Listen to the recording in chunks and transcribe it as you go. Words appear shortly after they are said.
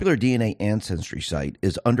popular DNA ancestry site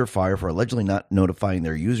is under fire for allegedly not notifying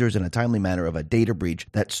their users in a timely manner of a data breach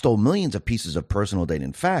that stole millions of pieces of personal data.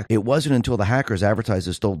 In fact, it wasn't until the hackers advertised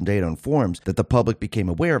the stolen data on forums that the public became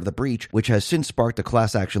aware of the breach, which has since sparked a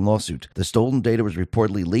class action lawsuit. The stolen data was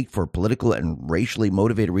reportedly leaked for political and racially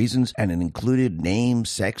motivated reasons, and it included name,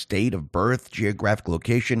 sex, date of birth, geographic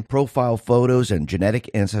location, profile photos, and genetic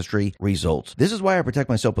ancestry results. This is why I protect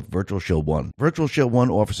myself with Virtual Shield One. Virtual Shield One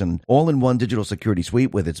offers an all-in-one digital security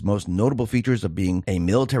suite with its most notable features of being a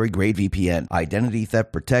military-grade VPN, identity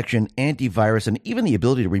theft protection, antivirus, and even the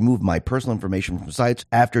ability to remove my personal information from sites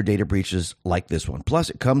after data breaches like this one. Plus,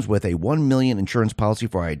 it comes with a $1 million insurance policy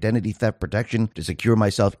for identity theft protection to secure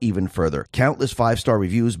myself even further. Countless 5-star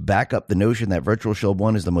reviews back up the notion that Virtual Shield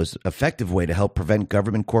One is the most effective way to help prevent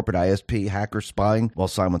government, corporate, ISP, hacker spying while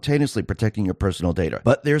simultaneously protecting your personal data.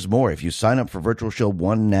 But there's more. If you sign up for Virtual Shield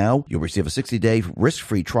One now, you'll receive a 60-day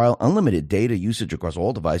risk-free trial, unlimited data usage across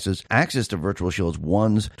all devices, access to Virtual Shield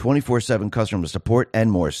One's 24/7 customer support,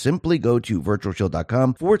 and more. Simply go to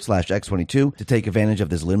virtualshield.com/X22 to take advantage of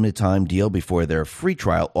this limited time deal before their free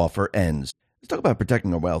trial offer ends. Let's talk about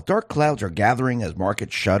protecting our wealth. Dark clouds are gathering as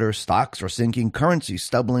markets shudder, stocks are sinking, currencies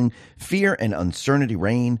stumbling, fear and uncertainty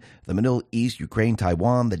reign. The Middle East, Ukraine,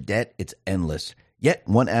 Taiwan, the debt, it's endless. Yet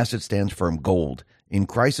one asset stands firm: gold. In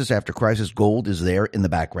crisis after crisis, gold is there in the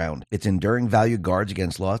background. Its enduring value guards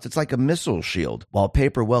against loss. It's like a missile shield. While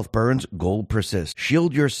paper wealth burns, gold persists.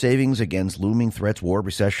 Shield your savings against looming threats, war,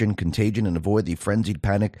 recession, contagion, and avoid the frenzied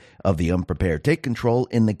panic of the unprepared. Take control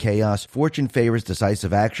in the chaos. Fortune favors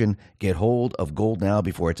decisive action. Get hold of gold now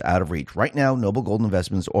before it's out of reach. Right now, Noble Gold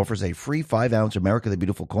Investments offers a free 5-ounce America the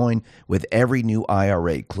Beautiful coin with every new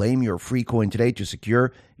IRA. Claim your free coin today to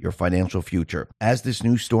secure your financial future. As this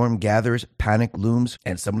new storm gathers, panic looms,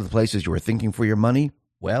 and some of the places you were thinking for your money,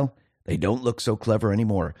 well, they don't look so clever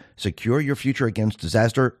anymore. Secure your future against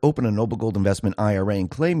disaster. Open a Noble Gold Investment IRA and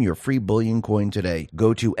claim your free bullion coin today.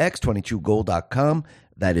 Go to x22gold.com.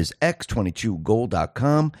 That is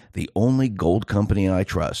x22gold.com, the only gold company I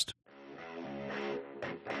trust.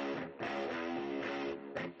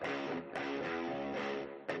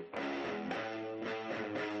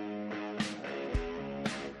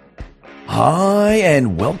 Hi,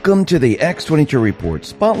 and welcome to the X22 Report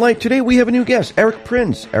Spotlight. Today we have a new guest, Erik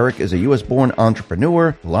Prince. Erik is a U.S.-born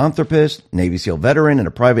entrepreneur, philanthropist, Navy SEAL veteran, and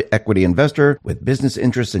a private equity investor with business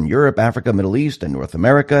interests in Europe, Africa, Middle East, and North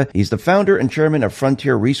America. He's the founder and chairman of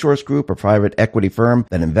Frontier Resource Group, a private equity firm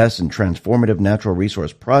that invests in transformative natural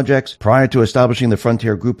resource projects. Prior to establishing the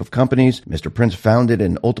Frontier Group of companies, Mr. Prince founded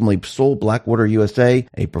and ultimately sold Blackwater USA,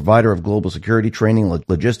 a provider of global security training,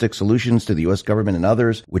 logistics solutions to the U.S. government and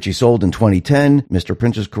others, which he sold in 2010. Mr.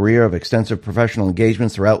 Prince's career of extensive professional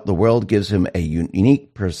engagements throughout the world gives him a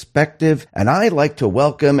unique perspective, and I'd like to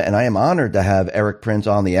welcome, and I am honored to have Erik Prince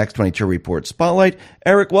on the X22 Report Spotlight.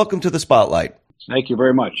 Erik, welcome to the Spotlight. Thank you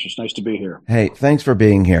very much. It's nice to be here. Hey, thanks for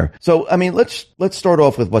being here. So, I mean, let's start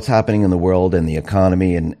off with what's happening in the world and the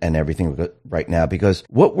economy and everything right now, because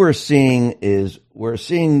what we're seeing is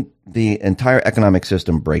the entire economic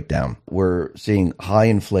system break down. We're seeing high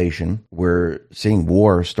inflation. We're seeing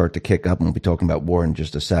war start to kick up, and we'll be talking about war in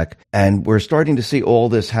just a sec. And we're starting to see all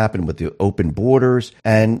this happen with the open borders.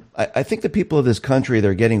 And I think the people of this country,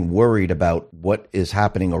 they're getting worried about what is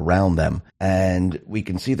happening around them. And we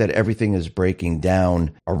can see that everything is breaking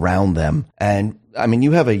down around them. And I mean,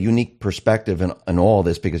 you have a unique perspective in all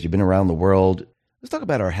this because you've been around the world. Let's talk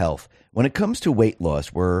about our health. When it comes to weight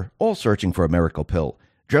loss, we're all searching for a miracle pill.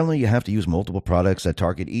 Generally, you have to use multiple products that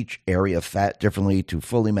target each area of fat differently to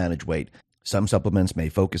fully manage weight. Some supplements may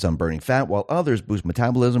focus on burning fat, while others boost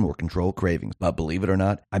metabolism or control cravings. But believe it or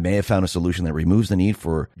not, I may have found a solution that removes the need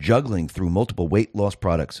for juggling through multiple weight loss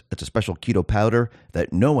products. It's a special keto powder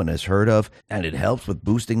that no one has heard of, and it helps with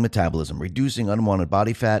boosting metabolism, reducing unwanted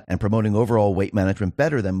body fat, and promoting overall weight management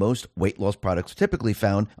better than most weight loss products typically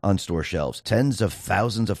found on store shelves. Tens of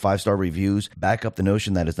thousands of 5-star reviews back up the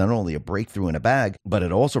notion that it's not only a breakthrough in a bag, but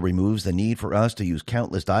it also removes the need for us to use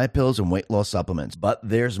countless diet pills and weight loss supplements. But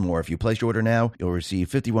there's more. If you place your order now, you'll receive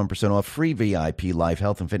 51% off free VIP live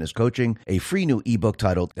health and fitness coaching, a free new ebook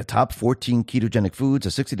titled The Top 14 Ketogenic Foods, a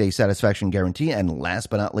 60-day satisfaction guarantee, and last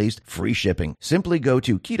but not least, free shipping. Simply go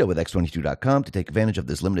to ketowithx22.com to take advantage of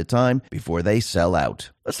this limited time before they sell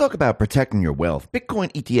out. Let's talk about protecting your wealth.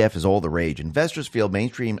 Bitcoin ETF is all the rage. Investors feel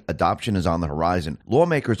mainstream adoption is on the horizon.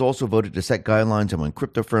 Lawmakers also voted to set guidelines on when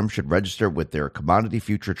crypto firms should register with their Commodity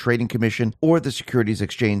Future Trading Commission or the Securities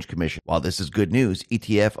Exchange Commission. While this is good news,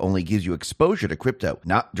 ETF only gives you exposure to crypto,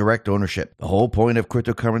 not direct ownership. The whole point of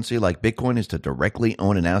cryptocurrency like Bitcoin is to directly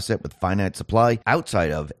own an asset with finite supply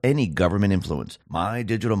outside of any government influence. My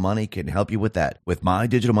Digital Money can help you with that. With My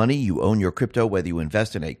Digital Money, you own your crypto whether you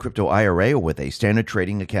invest in a crypto IRA or with a standard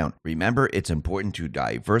trading account. Remember, it's important to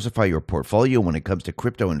diversify your portfolio when it comes to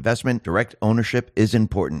crypto investment. Direct ownership is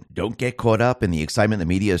important. Don't get caught up in the excitement the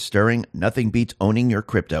media is stirring. Nothing beats owning your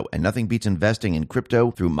crypto, and nothing beats investing in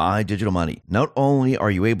crypto through My Digital Money. Not only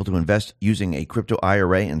are you able to invest using a crypto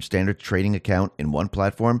IRA and standard trading account in one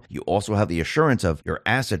platform, you also have the assurance of your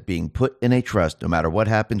asset being put in a trust. No matter what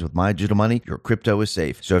happens with My Digital Money, your crypto is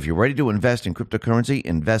safe. So if you're ready to invest in cryptocurrency,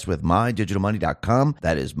 invest with MyDigitalMoney.com.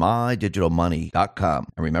 That is MyDigitalMoney.com.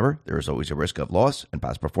 And remember, there is always a risk of loss, and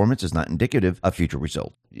past performance is not indicative of future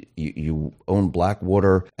results. You own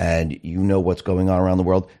Blackwater, and you know what's going on around the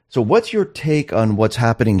world. So what's your take on what's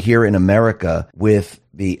happening here in America with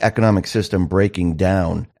the economic system breaking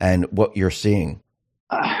down and what you're seeing?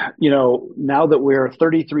 Now that we're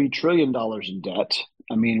 $33 trillion in debt,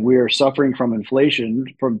 I mean, we're suffering from inflation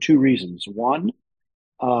from two reasons. One,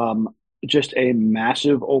 just a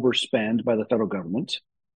massive overspend by the federal government,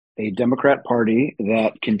 a Democrat Party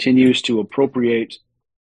that continues to appropriate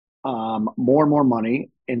more and more money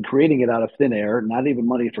and creating it out of thin air, not even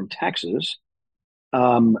money from taxes.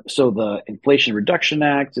 So the Inflation Reduction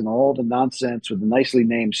Act and all the nonsense with the nicely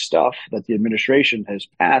named stuff that the administration has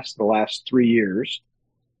passed the last 3 years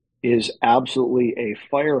is absolutely a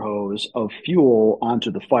fire hose of fuel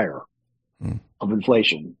onto the fire of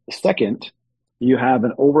inflation. Second, you have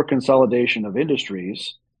an over-consolidation of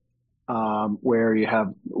industries where you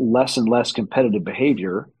have less and less competitive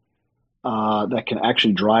behavior that can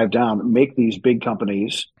actually make these big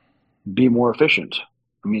companies be more efficient.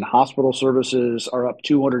 I mean, hospital services are up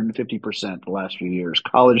 250% the last few years.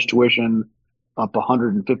 College tuition up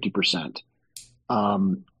 150%.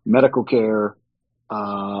 Medical care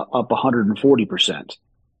up 140%.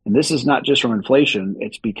 And this is not just from inflation.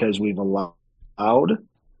 It's because we've allowed,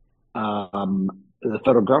 the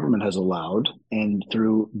federal government has allowed, and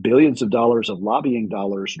through billions of dollars of lobbying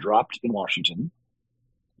dollars dropped in Washington,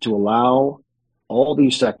 to allow all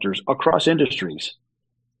these sectors across industries,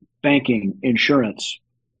 banking, insurance,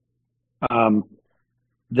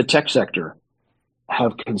 the tech sector,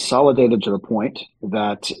 have consolidated to the point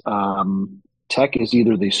that tech is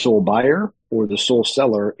either the sole buyer or the sole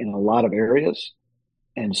seller in a lot of areas.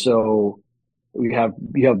 And so you have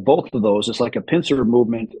both of those. It's like a pincer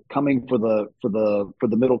movement coming for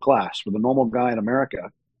the middle class, for the normal guy in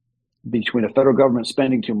America, between a federal government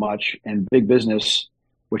spending too much and big business,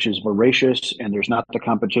 which is voracious, and there's not the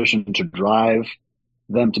competition to drive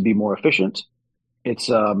them to be more efficient. It's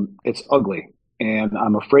ugly, and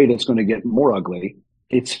I'm afraid it's going to get more ugly.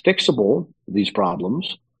 It's fixable, these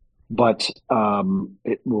problems, but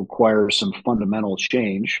it will require some fundamental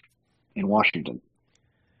change in Washington.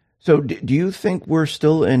 So do you think we're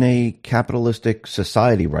still in a capitalistic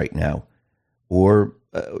society right now? Or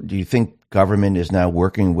do you think government is now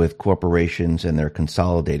working with corporations and they're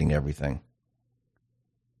consolidating everything?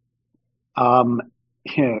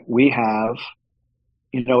 We have,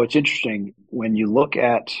 it's interesting when you look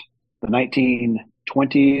at the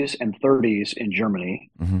 1920s and 30s in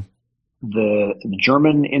Germany, the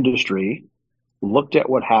German industry looked at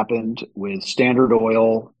what happened with Standard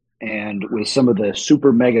Oil and with some of the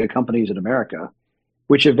super mega companies in America,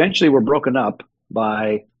 which eventually were broken up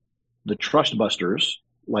by the trust busters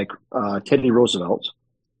like Teddy Roosevelt.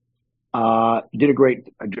 Did a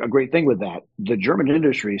great thing with that. The German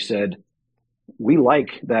industry said, we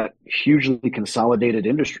like that hugely consolidated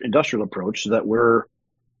industrial approach so that we're,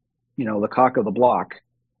 the cock of the block.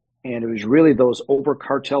 And it was really those over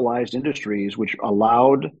cartelized industries which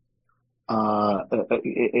allowed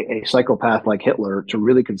a psychopath like Hitler to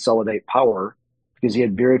really consolidate power, because he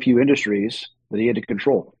had very few industries that he had to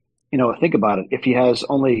control. Think about it. If he has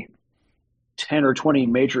only 10 or 20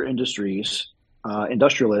 major industries,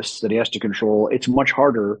 industrialists that he has to control, it's much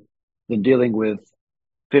harder than dealing with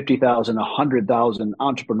 50,000, 100,000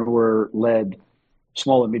 entrepreneur-led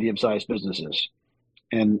small and medium-sized businesses.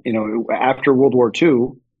 And, after World War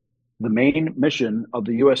II, the main mission of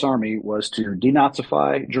the U.S. Army was to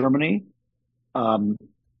denazify Germany, and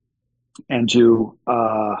to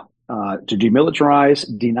demilitarize,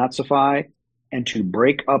 denazify, and to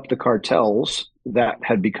break up the cartels that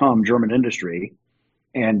had become German industry,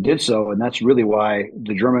 and did so. And that's really why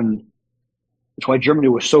Germany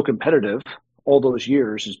was so competitive all those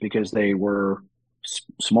years, is because they were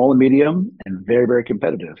small and medium and very, very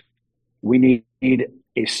competitive. We need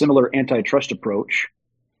a similar antitrust approach,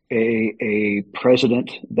 a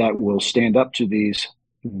president that will stand up to these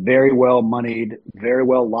very well moneyed, very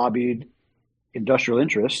well lobbied industrial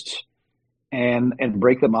interests and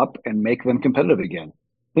break them up and make them competitive again.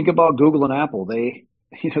 Think about Google and Apple.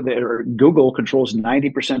 Google controls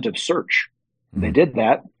 90% of search. Mm-hmm. They did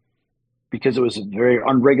that because it was a very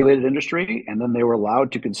unregulated industry, and then they were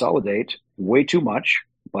allowed to consolidate way too much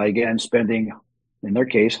by, again, spending, in their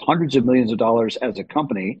case, hundreds of millions of dollars as a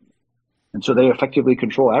company. And so they effectively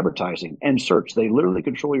control advertising and search. They literally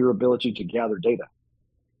control your ability to gather data.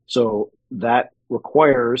 So that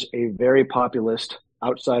requires a very populist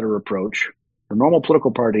outsider approach. The normal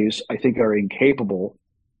political parties, I think, are incapable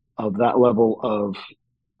of that level of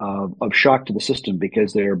shock to the system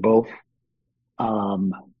because they are both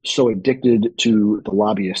so addicted to the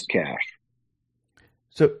lobbyist cash.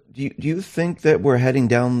 So do you think that we're heading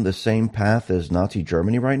down the same path as Nazi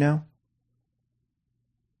Germany right now?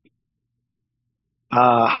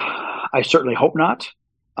 I certainly hope not.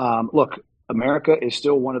 Look, America is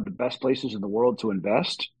still one of the best places in the world to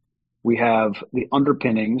invest. We have the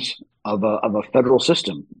underpinnings of a federal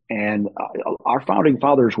system, and our founding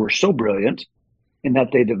fathers were so brilliant in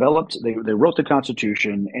that they wrote the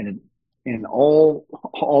Constitution, and all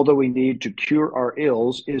that we need to cure our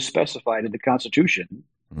ills is specified in the Constitution.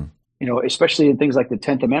 Especially in things like the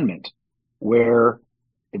 10th Amendment, where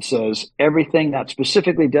it says everything that's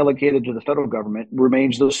specifically delegated to the federal government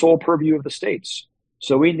remains the sole purview of the states.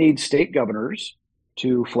 So we need state governors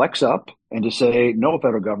to flex up and to say, no,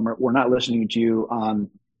 federal government, we're not listening to you on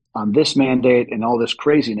this mandate and all this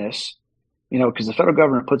craziness, because the federal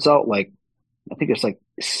government puts out I think it's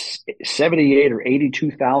 78 or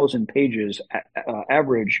 82,000 pages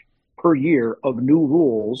average per year of new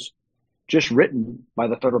rules just written by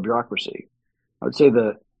the federal bureaucracy. I would say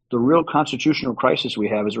the real constitutional crisis we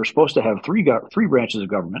have is we're supposed to have three branches of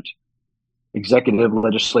government: executive,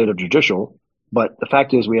 legislative, judicial. But the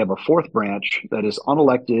fact is we have a fourth branch that is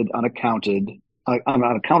unelected,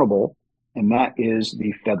 unaccountable, and that is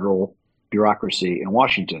the federal bureaucracy in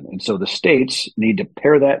Washington. And so the states need to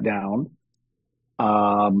pare that down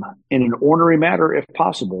in an orderly manner if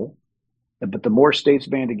possible. But the more states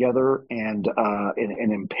band together and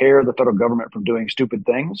impair the federal government from doing stupid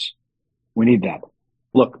things, we need that.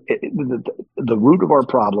 Look, the root of our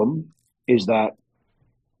problem is that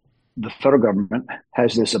the federal government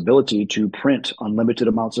has this ability to print unlimited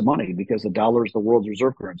amounts of money because the dollar is the world's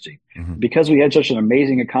reserve currency. Mm-hmm. Because we had such an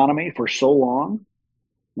amazing economy for so long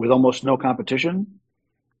with almost no competition,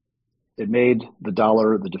 it made the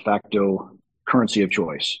dollar the de facto currency of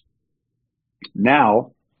choice.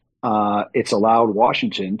 Now, it's allowed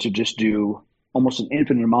Washington to just do almost an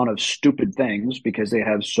infinite amount of stupid things because they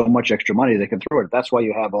have so much extra money they can throw it. That's why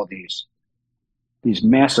you have all these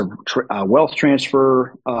massive wealth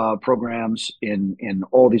transfer programs in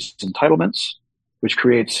all these entitlements, which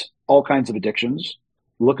creates all kinds of addictions.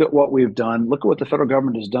 Look at what we've done. Look at what the federal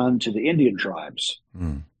government has done to the Indian tribes,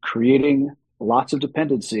 creating lots of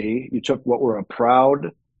dependency. You took what were a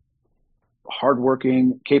proud,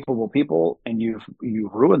 hardworking, capable people, and you've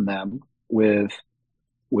ruined them with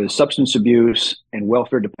substance abuse and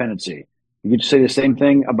welfare dependency. You could say the same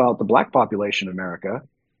thing about the black population in America,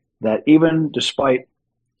 that even despite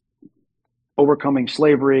overcoming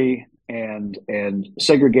slavery and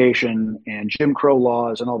segregation and Jim Crow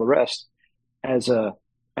laws and all the rest, as a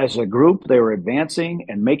group, they were advancing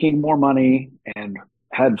and making more money and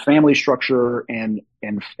had family structure and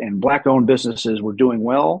black-owned businesses were doing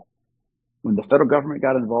well. When the federal government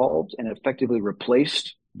got involved and effectively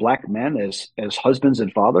replaced black men as husbands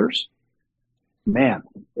and fathers, man,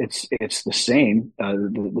 it's the same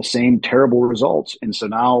terrible results. And so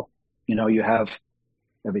now, you have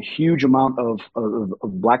a huge amount of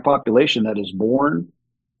black population that is born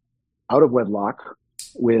out of wedlock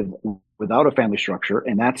without a family structure,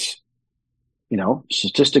 and that's,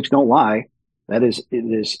 statistics don't lie. It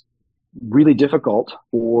is really difficult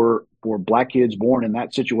for black kids born in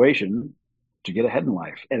that situation to get ahead in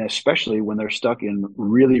life. And especially when they're stuck in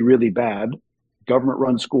really, really bad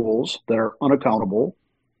government-run schools that are unaccountable,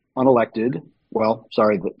 unelected. Well,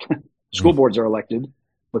 sorry, the school boards are elected,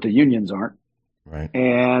 but the unions aren't. Right.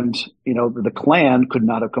 And, the Klan could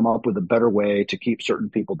not have come up with a better way to keep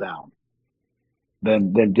certain people down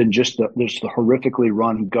than just the horrifically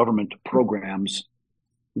run government programs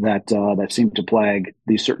that seem to plague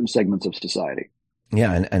these certain segments of society.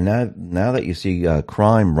 Yeah, and now that you see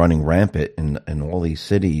crime running rampant in all these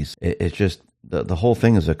cities, it's just the whole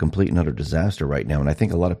thing is a complete and utter disaster right now. And I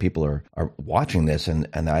think a lot of people are watching this, and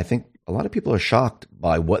I think a lot of people are shocked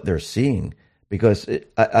by what they're seeing. Because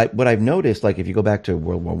what I've noticed, like if you go back to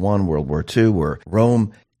World War I, World War II, where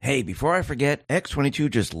Rome Hey, before I forget, X22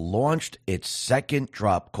 just launched its second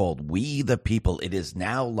drop called We the People. It is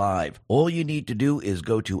now live. All you need to do is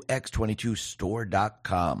go to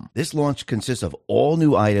x22store.com. This launch consists of all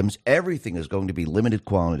new items. Everything is going to be limited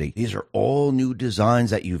quantity. These are all new designs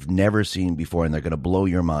that you've never seen before, and they're going to blow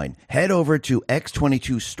your mind. Head over to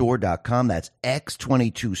x22store.com. That's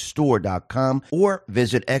x22store.com, or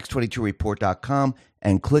visit x22report.com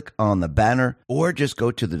and click on the banner, or just go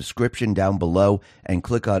to the description down below and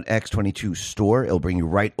click on X22 Store. It'll bring you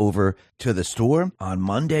right over to the store. On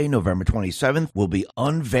Monday, November 27th, we'll be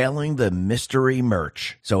unveiling the mystery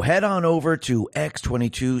merch. So head on over to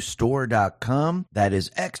x22store.com. That is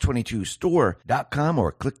x22store.com,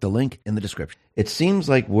 or click the link in the description. It seems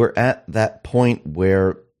like we're at that point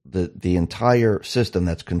where the entire system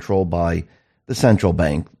that's controlled by the central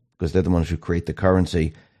bank, because they're the ones who create the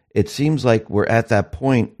currency, it seems like we're at that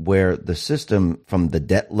point where the system, from the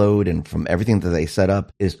debt load and from everything that they set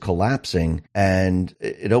up, is collapsing. And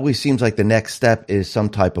it always seems like the next step is some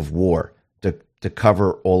type of war to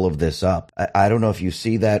cover all of this up. I don't know if you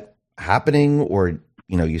see that happening, or,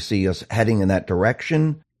 you see us heading in that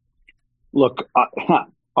direction. Look,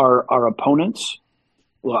 our opponents,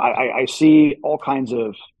 well, I see all kinds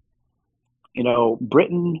of,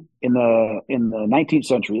 Britain in the 19th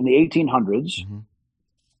century, in the 1800s, mm-hmm.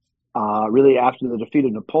 Really after the defeat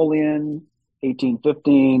of Napoleon,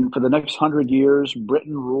 1815, for the next 100 years,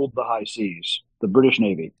 Britain ruled the high seas, the British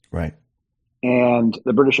Navy, right, and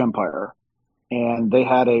the British Empire. And they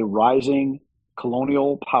had a rising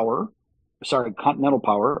continental power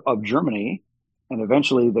of Germany. And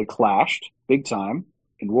eventually they clashed big time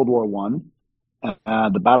in World War I.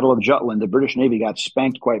 The Battle of Jutland, the British Navy got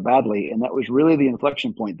spanked quite badly. And that was really the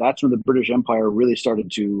inflection point. That's when the British Empire really started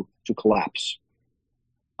to collapse.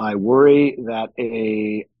 I worry that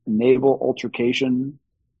a naval altercation,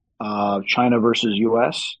 China versus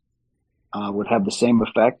U.S., would have the same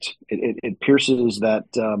effect. It pierces that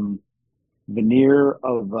veneer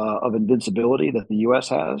of invincibility that the U.S.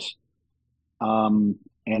 has, and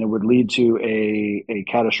it would lead to a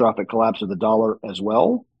catastrophic collapse of the dollar as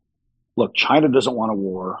well. Look, China doesn't want a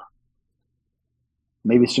war.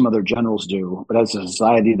 Maybe some other generals do, but as a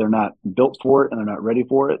society, they're not built for it and they're not ready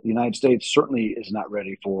for it. The United States certainly is not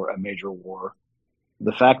ready for a major war.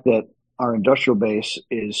 The fact that our industrial base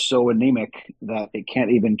is so anemic that it can't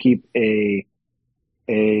even keep a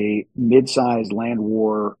mid-sized land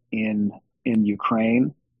war in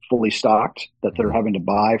Ukraine fully stocked, that they're having to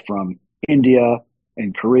buy from India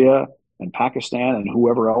and Korea and Pakistan and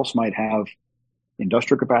whoever else might have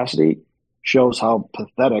industrial capacity, shows how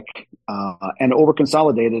pathetic and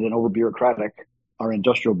over-consolidated and over-bureaucratic our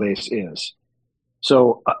industrial base is.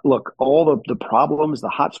 So, look, all the problems, the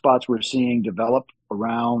hotspots we're seeing develop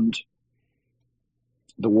around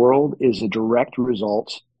the world is a direct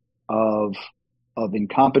result of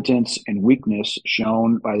incompetence and weakness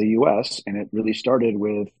shown by the U.S., and it really started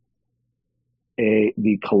with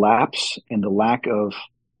the collapse and the lack of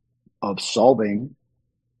solving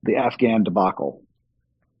the Afghan debacle.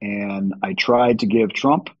 And I tried to give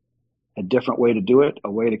Trump a different way to do it, a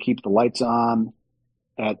way to keep the lights on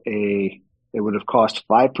it would have cost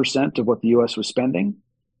 5% of what the U.S. was spending.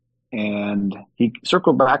 And he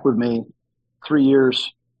circled back with me 3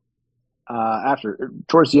 years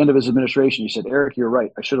towards the end of his administration. He said, "Eric, you're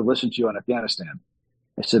right. I should have listened to you on Afghanistan."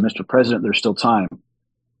 I said, "Mr. President, there's still time."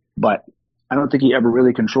 But I don't think he ever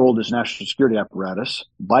really controlled his national security apparatus.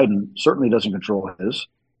 Biden certainly doesn't control his.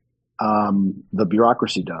 The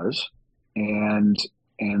bureaucracy does, and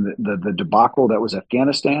the debacle that was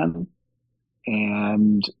Afghanistan,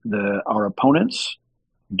 and our opponents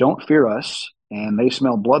don't fear us, and they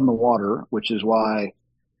smell blood in the water, which is why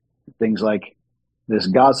things like this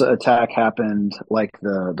Gaza attack happened, like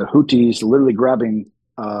the Houthis literally grabbing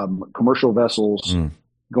commercial vessels,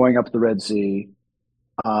 going up the Red Sea.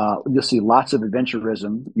 You'll see lots of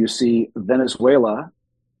adventurism. You see Venezuela.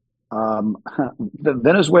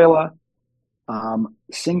 Venezuela,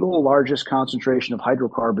 single largest concentration of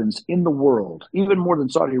hydrocarbons in the world, even more than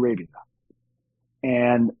Saudi Arabia.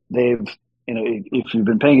 And they've, if you've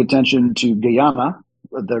been paying attention to Guyana,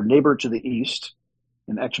 their neighbor to the east,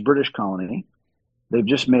 an ex-British colony, they've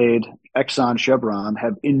just made Exxon, Chevron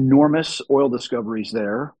have enormous oil discoveries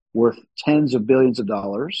there worth tens of billions of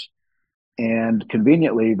dollars. And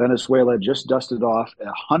conveniently, Venezuela just dusted off a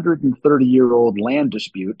 130-year-old land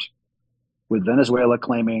dispute with Venezuela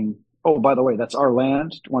claiming, "Oh, by the way, that's our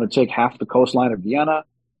land. Want to take half the coastline of Guyana,"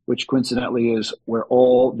 which coincidentally is where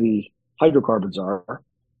all the hydrocarbons are.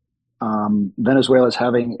 Venezuela is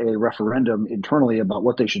having a referendum internally about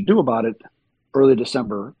what they should do about it early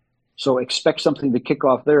December. So expect something to kick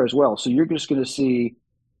off there as well. So you're just going to see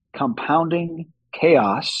compounding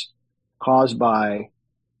chaos caused by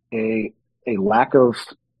a lack of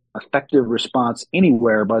effective response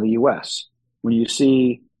anywhere by the U.S. When you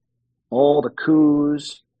see all the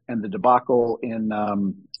coups and the debacle in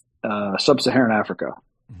sub-Saharan Africa,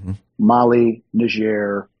 mm-hmm. Mali,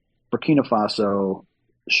 Niger, Burkina Faso,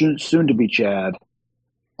 soon to be Chad,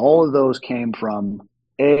 all of those came from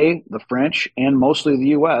the French and mostly the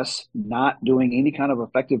U.S. not doing any kind of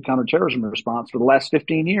effective counterterrorism response for the last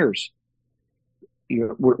 15 years.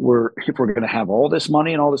 If we're going to have all this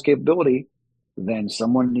money and all this capability, then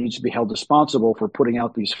someone needs to be held responsible for putting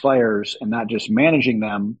out these fires and not just managing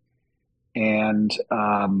them. And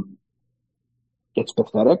it's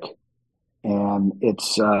pathetic, and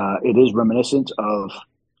it is reminiscent of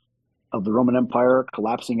the Roman Empire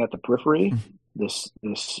collapsing at the periphery. This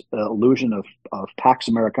illusion of Pax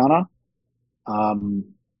Americana.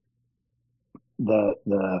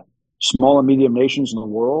 The small and medium nations in the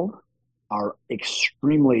world are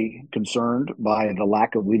extremely concerned by the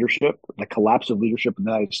lack of leadership, the collapse of leadership in the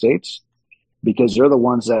United States, because they're the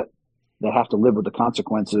ones that have to live with the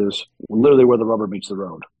consequences literally where the rubber meets the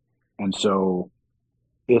road. And so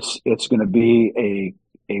it's going to be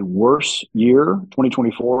a worse year.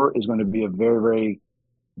 2024 is going to be a very, very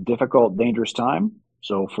difficult, dangerous time.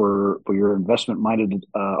 So for your investment-minded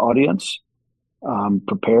audience,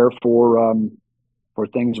 prepare for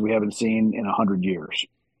things we haven't seen in 100 years.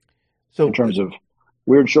 So in terms of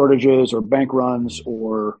weird shortages or bank runs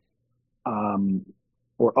or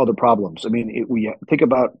other problems. I mean, we think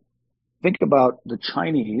about the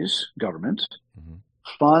Chinese government, mm-hmm.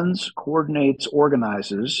 funds, coordinates,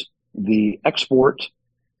 organizes the export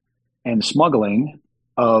and smuggling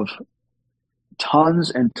of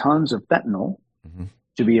tons and tons of fentanyl, mm-hmm.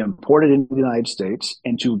 to be imported into the United States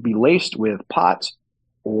and to be laced with pot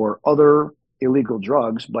or other illegal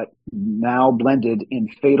drugs, but now blended in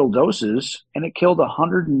fatal doses. And it killed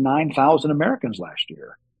 109,000 Americans last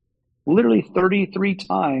year, literally 33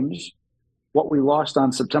 times what we lost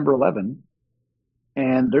on September 11.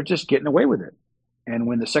 And they're just getting away with it. And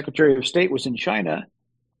when the Secretary of State was in China,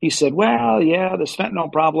 he said, well, yeah, this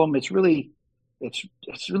fentanyl problem, it's really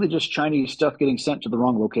just Chinese stuff getting sent to the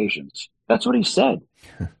wrong locations. That's what he said.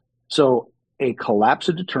 So a collapse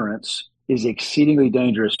of deterrence is exceedingly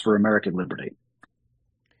dangerous for American liberty.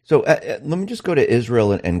 So let me just go to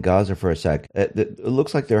Israel and Gaza for a sec. It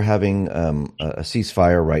looks like they're having a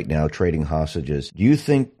ceasefire right now, trading hostages. Do you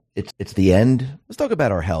think it's the end? Let's talk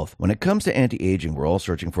about our health. When it comes to anti-aging, we're all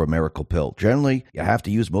searching for a miracle pill. Generally, you have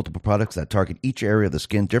to use multiple products that target each area of the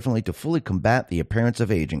skin differently to fully combat the appearance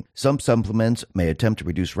of aging. Some supplements may attempt to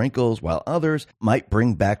reduce wrinkles, while others might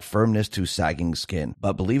bring back firmness to sagging skin.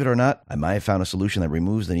 But believe it or not, I might have found a solution that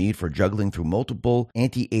removes the need for juggling through multiple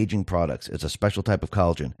anti-aging products. It's a special type of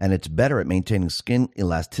collagen, and it's better at maintaining skin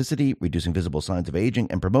elasticity, reducing visible signs of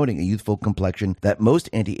aging, and promoting a youthful complexion that most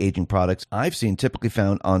anti-aging products I've seen typically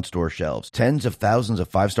found on store shelves. Tens of thousands of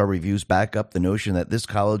 5-star reviews back up the notion that this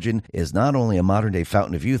collagen is not only a modern-day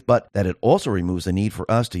fountain of youth, but that it also removes the need for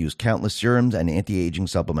us to use countless serums and anti-aging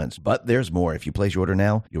supplements. But there's more. If you place your order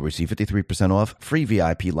now, you'll receive 53% off, free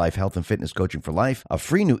VIP life health and fitness coaching for life, a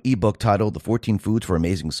free new ebook titled The 14 Foods for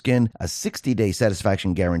Amazing Skin, a 60-day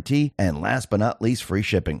satisfaction guarantee, and last but not least, free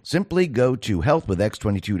shipping. Simply go to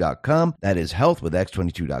healthwithx22.com, that is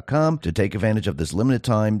healthwithx22.com, to take advantage of this limited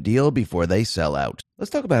time deal before they sell out. Let's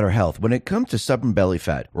talk about our health. When it comes to stubborn belly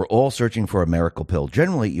fat, we're all searching for a miracle pill.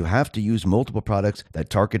 Generally, you have to use multiple products that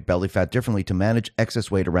target belly fat differently to manage excess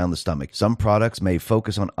weight around the stomach. Some products may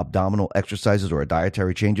focus on abdominal exercises or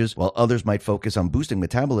dietary changes, while others might focus on boosting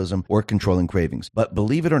metabolism or controlling cravings. But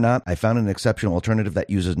believe it or not, I found an exceptional alternative that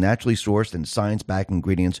uses naturally sourced and science-backed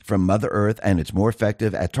ingredients from Mother Earth, and it's more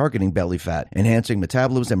effective at targeting belly fat, enhancing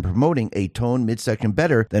metabolism, and promoting a toned midsection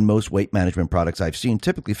better than most weight management products I've seen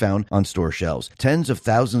typically found on store shelves. Tens of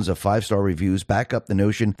thousands of 5-star reviews back up the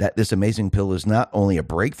notion that this amazing pill is not only a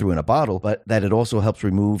breakthrough in a bottle, but that it also helps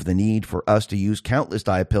remove the need for us to use countless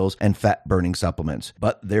diet pills and fat-burning supplements.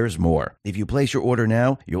 But there's more. If you place your order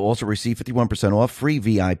now, you'll also receive 51% off, free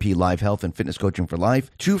VIP live health and fitness coaching for life,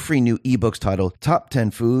 2 free new ebooks titled Top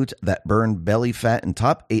 10 Foods That Burn Belly Fat and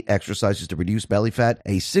Top 8 Exercises to Reduce Belly Fat,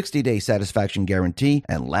 a 60-day satisfaction guarantee,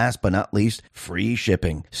 and last but not least, free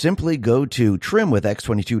shipping. Simply go to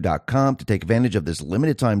trimwithx22.com to take advantage of this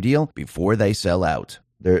limited time deal before they sell out.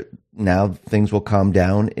 Now things will calm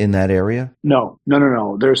down in that area? No.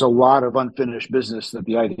 There's a lot of unfinished business that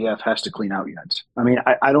the IDF has to clean out yet. I mean,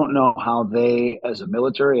 I don't know how they, as a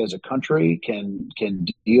military, as a country,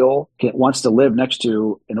 wants to live next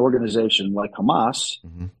to an organization like Hamas,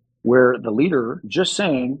 mm-hmm. where the leader just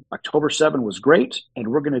saying October 7 was great, and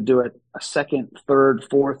we're going to do it a second, third,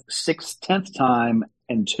 fourth, sixth, 10th time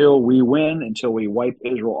until we win, until we wipe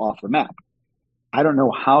Israel off the map. I don't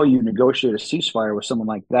know how you negotiate a ceasefire with someone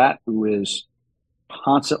like that who is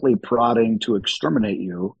constantly prodding to exterminate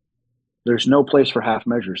you. There's no place for half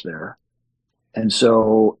measures there. And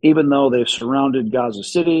so even though they've surrounded Gaza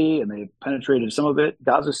City and they've penetrated some of it,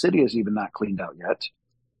 Gaza City is even not cleaned out yet.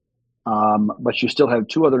 But you still have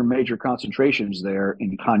two other major concentrations there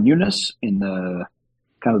in Khan Yunis, in the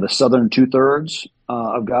kind of the southern 2/3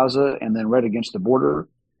 of Gaza, and then right against the border,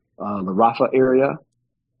 the Rafah area.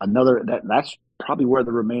 That's probably where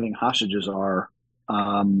the remaining hostages are,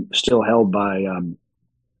 still held by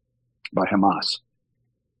Hamas.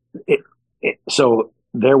 So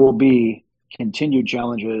there will be continued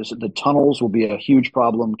challenges. The tunnels will be a huge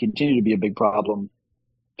problem, continue to be a big problem.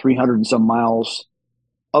 300 and some miles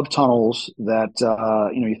of tunnels that,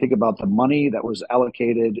 you think about the money that was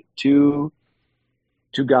allocated to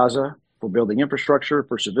Gaza for building infrastructure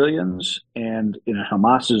for civilians, and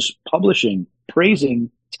Hamas is publishing,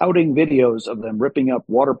 praising, touting videos of them ripping up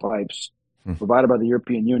water pipes provided by the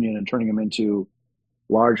European Union and turning them into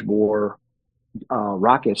large bore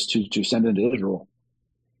rockets to send into Israel.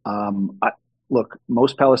 Look,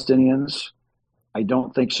 most Palestinians, I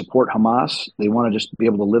don't think, support Hamas. They want to just be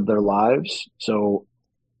able to live their lives. So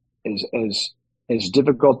as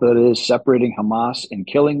difficult that it is, separating Hamas and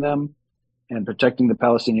killing them and protecting the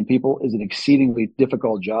Palestinian people is an exceedingly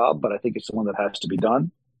difficult job, but I think it's the one that has to be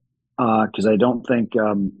done. Because I don't think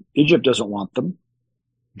Egypt doesn't want them.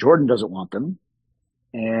 Jordan doesn't want them.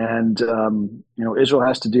 And, Israel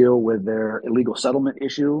has to deal with their illegal settlement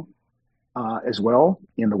issue as well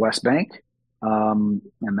in the West Bank. And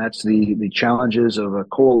that's the challenges of a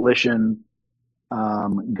coalition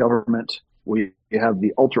government. We have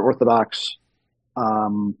the ultra-Orthodox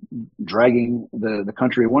dragging the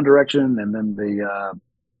country in one direction, and then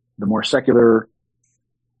the more secular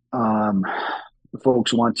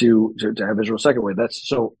folks want to have Israel second way.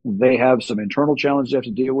 So they have some internal challenges they have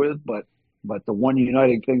to deal with, but the one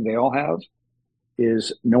uniting thing they all have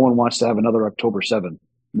is no one wants to have another October 7.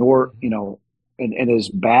 Nor, and as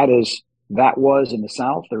bad as that was in the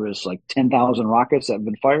South, there is like 10,000 rockets that have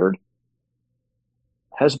been fired.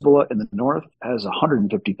 Hezbollah in the North has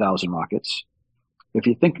 150,000 rockets. If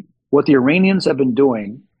you think what the Iranians have been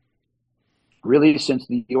doing really since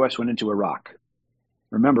the U.S. went into Iraq.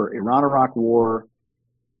 Remember, Iran-Iraq war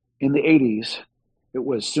in the 80s, it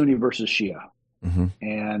was Sunni versus Shia. Mm-hmm.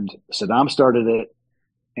 And Saddam started it,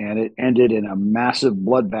 and it ended in a massive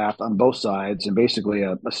bloodbath on both sides and basically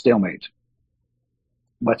a stalemate.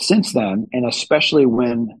 But since then, and especially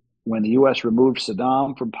when the U.S. removed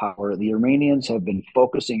Saddam from power, the Iranians have been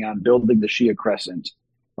focusing on building the Shia crescent,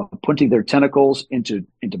 putting their tentacles into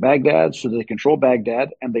Baghdad so they control Baghdad,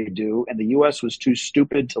 and they do. And the U.S. was too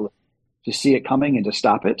stupid to see it coming and to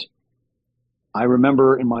stop it. I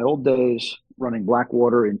remember in my old days running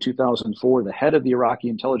Blackwater in 2004, the head of the Iraqi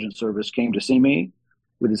intelligence service came to see me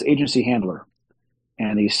with his agency handler.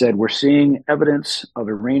 And he said, we're seeing evidence of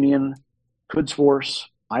Iranian Quds Force,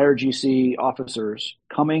 IRGC officers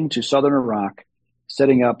coming to southern Iraq,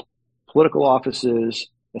 setting up political offices,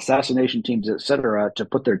 assassination teams, etc., to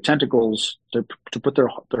put their tentacles, to put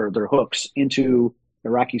their hooks into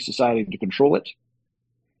Iraqi society to control it.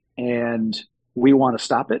 And we want to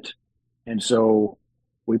stop it. And so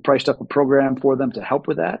we priced up a program for them to help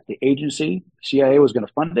with that. The agency, CIA, was going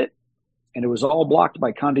to fund it. And it was all blocked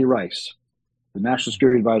by Condi Rice, the national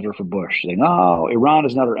security advisor for Bush, saying, no, Iran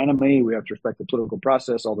is not our enemy. We have to respect the political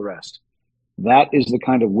process, all the rest. That is the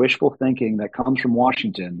kind of wishful thinking that comes from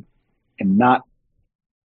Washington, and not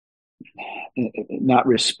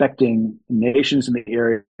respecting nations in the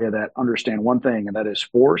area that understand one thing, and that is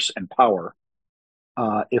force and power.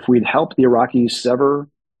 If we'd helped the Iraqis sever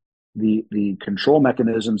the control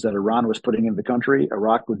mechanisms that Iran was putting into the country,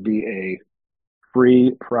 Iraq would be a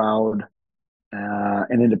free, proud,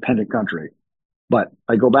 and independent country. But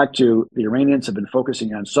I go back to the Iranians have been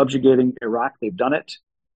focusing on subjugating Iraq. They've done it.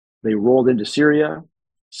 They rolled into Syria,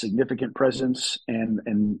 significant presence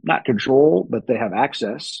and not control, but they have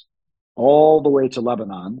access all the way to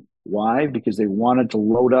Lebanon. Why? Because they wanted to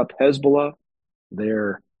load up Hezbollah,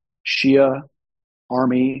 their Shia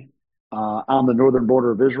army, on the northern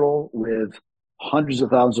border of Israel with hundreds of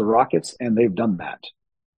thousands of rockets, and they've done that.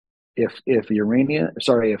 If the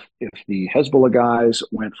Hezbollah guys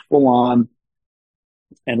went full on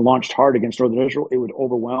and launched hard against northern Israel, it would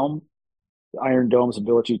overwhelm the Iron Dome's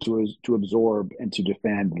ability to absorb and to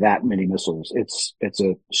defend that many missiles. It's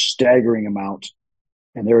a staggering amount,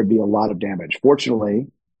 and there would be a lot of damage. Fortunately,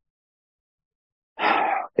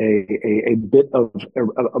 a bit of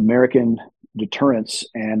American deterrence,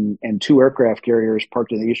 and two aircraft carriers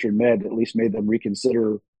parked in the Eastern Med at least made them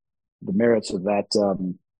reconsider the merits of that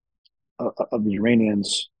of the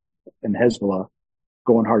Iranians and Hezbollah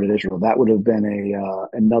going hard at Israel. That would have been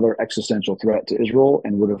another existential threat to Israel,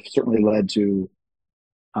 and would have certainly led to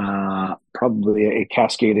probably a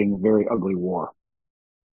cascading, very ugly war.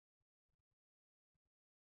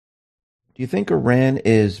 Do you think Iran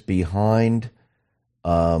is behind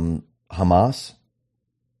Hamas?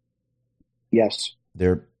 Yes,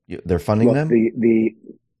 they're funding look, them.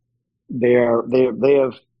 they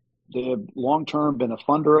have long term been a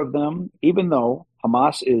funder of them, even though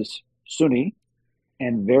Hamas is Sunni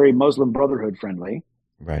and very Muslim Brotherhood friendly.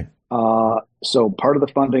 Right. So part of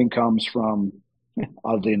the funding comes from,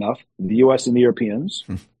 oddly enough, the U.S. and the Europeans.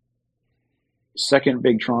 Second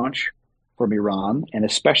big tranche from Iran, and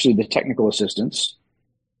especially the technical assistance,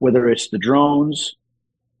 whether it's the drones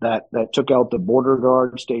that took out the border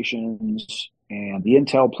guard stations and the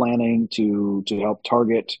intel planning to help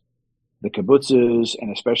target the kibbutzes,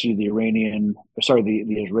 and especially the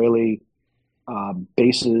Israeli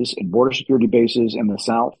bases and border security bases in the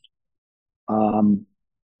south.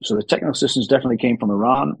 So the technical assistance definitely came from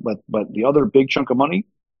Iran, but the other big chunk of money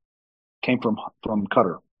came from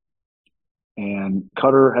Qatar. And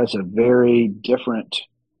Qatar has a very different,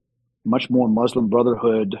 much more Muslim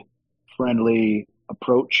Brotherhood friendly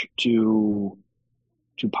approach to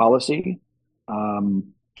policy.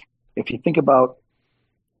 If you think about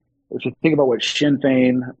what Sinn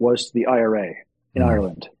Féin was to the IRA in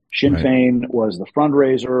Ireland, Sinn Féin was the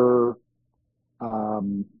fundraiser,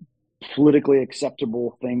 politically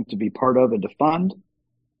acceptable thing to be part of and to fund,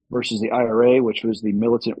 versus the IRA, which was the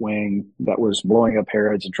militant wing that was blowing up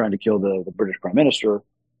Herods and trying to kill the British Prime Minister.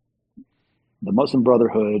 The Muslim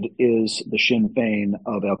Brotherhood is the Sinn Féin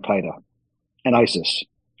of Al Qaeda and ISIS.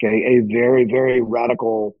 Okay, a very, very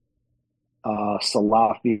radical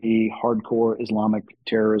Salafi, hardcore Islamic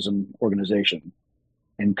terrorism organization.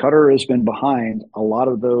 And Qatar has been behind a lot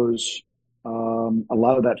of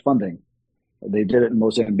that funding. They did it in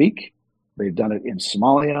Mozambique. They've done it in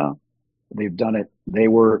Somalia. They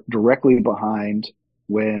were directly behind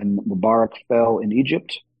when Mubarak fell in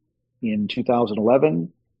Egypt in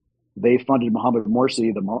 2011. They funded Mohammed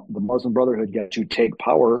Morsi, the Muslim Brotherhood, got to take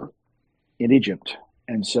power in Egypt.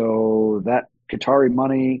 And so that Qatari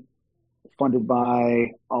money, funded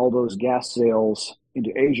by all those gas sales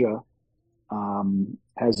into Asia,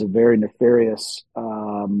 has a very nefarious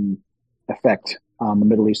effect on the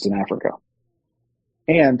Middle East and Africa.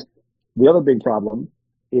 And the other big problem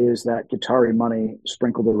is that Qatari money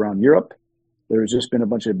sprinkled around Europe. There's just been a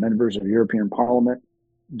bunch of members of European Parliament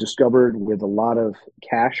discovered with a lot of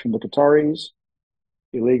cash from the Qataris,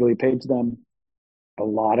 illegally paid to them. A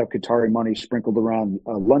lot of Qatari money sprinkled around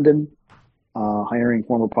London, hiring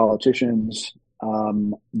former politicians,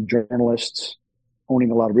 journalists,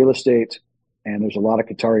 owning a lot of real estate. And there's a lot of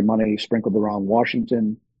Qatari money sprinkled around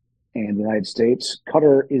Washington and the United States.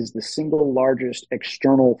 Qatar is the single largest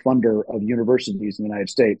external funder of universities in the United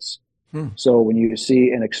States. So when you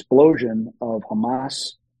see an explosion of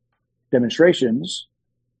Hamas demonstrations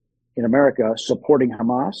in America supporting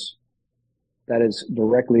Hamas, that is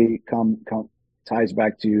directly ties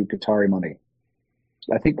back to Qatari money.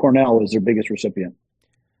 I think Cornell is their biggest recipient.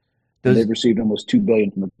 They've received almost $2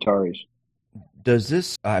 billion from the Qataris. Does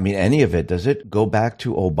this, any of it, does it go back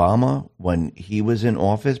to Obama when he was in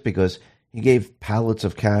office? Because he gave pallets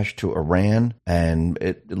of cash to Iran, and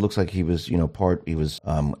it looks like he was,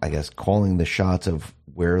 calling the shots of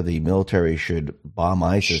where the military should bomb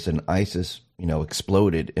ISIS, and ISIS,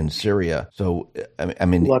 exploded in Syria. So,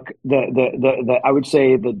 look, I would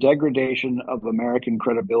say the degradation of American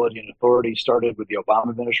credibility and authority started with the Obama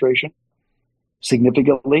administration,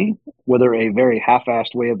 significantly, whether a very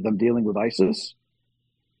half-assed way of them dealing with ISIS,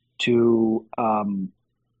 to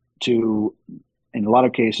in a lot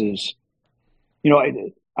of cases,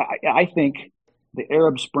 I think the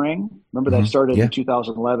Arab Spring, remember that started in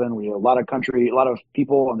 2011. We had a lot of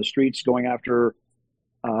people on the streets going after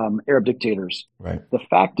Arab dictators. Right. The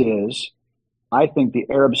fact is, I think the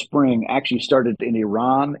Arab Spring actually started in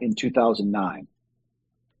Iran in 2009.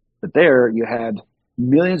 But there you had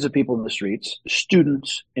millions of people in the streets,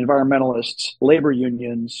 students, environmentalists, labor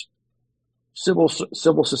unions, civil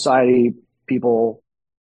society people,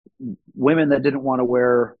 women that didn't want to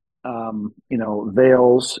wear,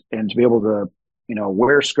 veils and to be able to,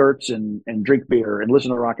 wear skirts and drink beer and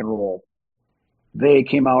listen to rock and roll. They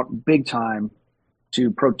came out big time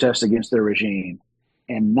to protest against their regime,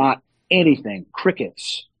 and not anything,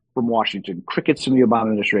 crickets from Washington, crickets from the Obama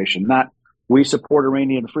administration, not we support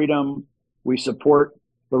Iranian freedom, we support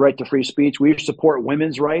the right to free speech. We support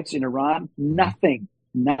women's rights in Iran. Nothing,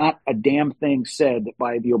 not a damn thing said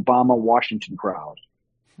by the Obama Washington crowd.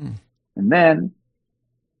 And then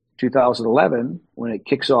 2011, when it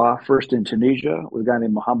kicks off first in Tunisia with a guy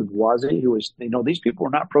named Mohammed Bouazi, who was, these people were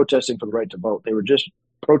not protesting for the right to vote. They were just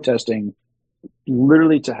protesting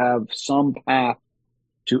literally to have some path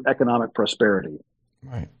to economic prosperity.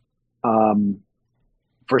 Right.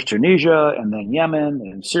 First Tunisia, and then Yemen,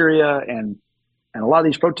 and Syria, and a lot of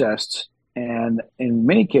these protests. And in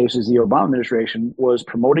many cases, the Obama administration was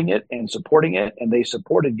promoting it and supporting it, and they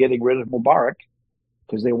supported getting rid of Mubarak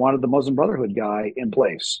because they wanted the Muslim Brotherhood guy in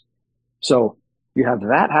place. So you have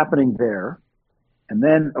that happening there. And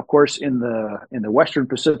then, of course, in the Western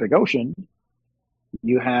Pacific Ocean,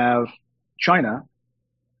 you have China.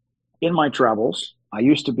 In my travels, I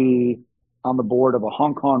used to be on the board of a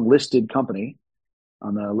Hong Kong listed company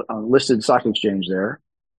on the listed stock exchange there.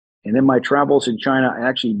 And in my travels in China, I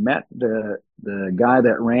actually met the guy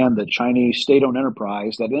that ran the Chinese state-owned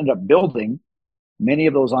enterprise that ended up building many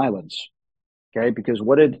of those islands. Okay, because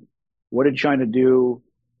what did China do?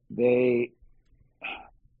 They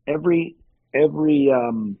every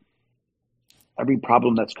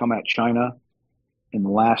problem that's come at China in the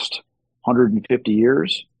last 150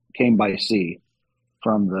 years came by sea,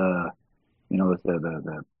 from the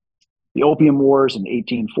Opium Wars in the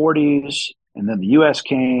 1840s, and then the U.S.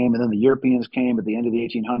 came, and then the Europeans came at the end of the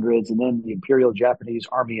 1800s, and then the Imperial Japanese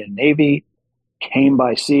Army and Navy came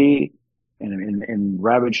by sea and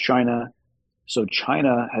ravaged China. So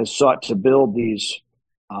China has sought to build these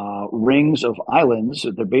rings of islands.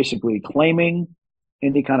 They're basically claiming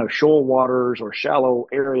any kind of shoal waters or shallow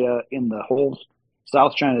area in the whole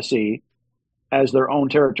South China Sea as their own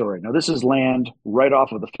territory. Now, this is land right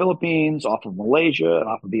off of the Philippines, off of Malaysia, and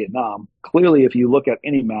off of Vietnam. Clearly, if you look at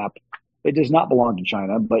any map, it does not belong to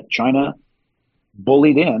China, but China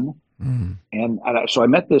bullied in. And so I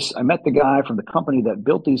met the guy from the company that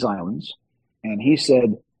built these islands, and he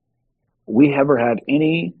said, we never had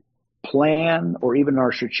any plan or even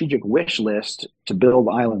our strategic wish list to build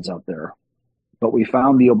islands out there. But we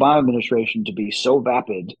found the Obama administration to be so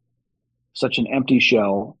vapid, such an empty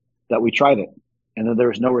shell, that we tried it. And then there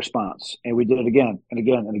was no response. And we did it again and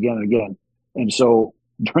again and again and again. And so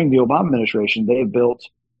during the Obama administration, they have built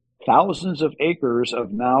thousands of acres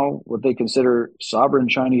of now what they consider sovereign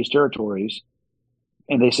Chinese territories.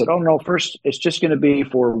 And they said, oh, no, first, it's just going to be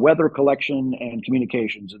for weather collection and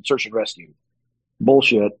communications and search and rescue.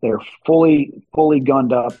 Bullshit. They're fully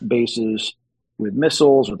gunned up bases with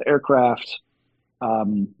missiles, with aircraft,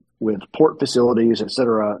 with port facilities, et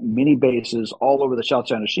cetera, mini bases all over the South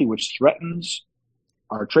China Sea, which threatens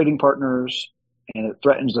our trading partners, and it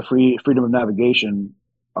threatens the freedom of navigation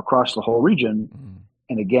across the whole region.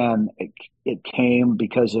 And again, it came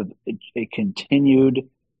because of a continued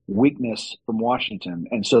weakness from Washington.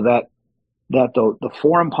 And so that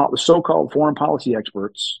the so-called foreign policy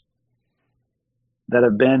experts that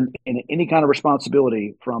have been in any kind of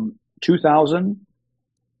responsibility from 2000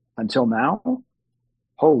 until now,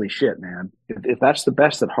 holy shit, man. If that's the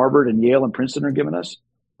best that Harvard and Yale and Princeton are giving us,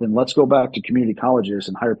 then let's go back to community colleges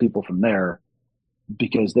and hire people from there,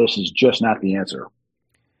 because this is just not the answer.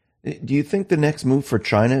 Do you think the next move for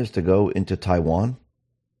China is to go into Taiwan?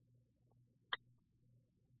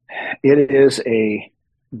 It is a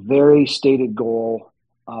very stated goal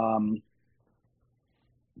of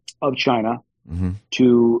China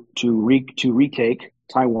to retake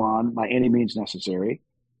Taiwan by any means necessary.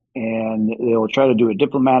 And they'll try to do it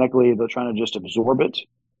diplomatically. They'll try to just absorb it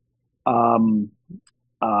and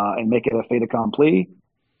make it a fait accompli.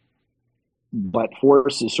 But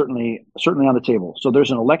force is certainly on the table. So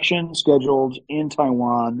there's an election scheduled in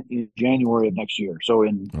Taiwan in January of next year. So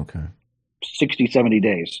in 60, 70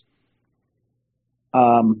 days.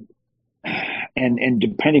 And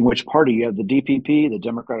depending which party, you have the DPP, the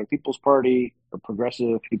Democratic People's Party, or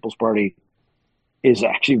Progressive People's Party, is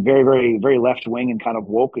actually very, very, very left wing and kind of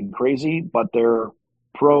woke and crazy, but they're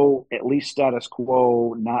pro at least status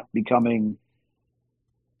quo, not becoming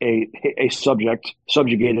a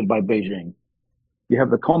subjugated by Beijing. You have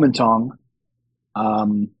the Kuomintang,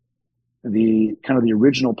 the kind of the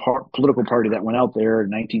original political party that went out there in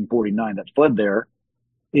 1949 that fled there,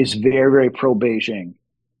 is very, very pro Beijing.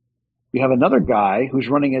 You have another guy who's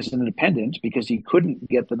running as an independent because he couldn't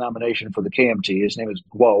get the nomination for the KMT. His name is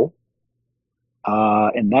Guo.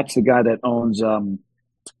 And that's the guy that owns,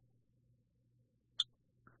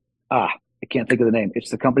 I can't think of the name. It's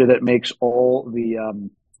the company that makes all the,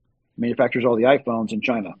 manufactures all the iPhones in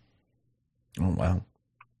China. Oh,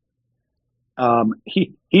 wow.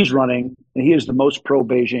 He's running, and he is the most pro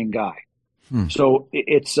Beijing guy. So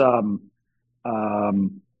it's,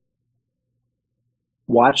 Um,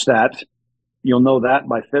 watch that. You'll know that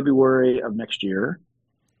by February of next year.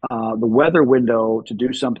 The weather window to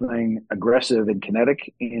do something aggressive and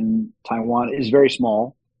kinetic in Taiwan is very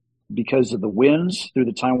small because of the winds through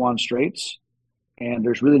the Taiwan Straits, and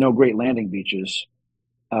there's really no great landing beaches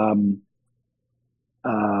um,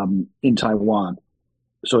 in Taiwan.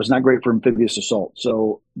 So it's not great for amphibious assault.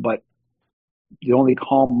 So, but the only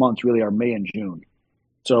calm months really are May and June.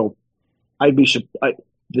 So I'd be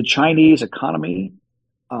the Chinese economy.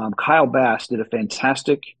 Kyle Bass did a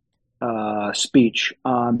fantastic speech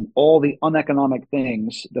on all the uneconomic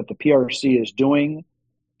things that the PRC is doing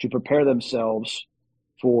to prepare themselves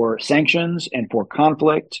for sanctions and for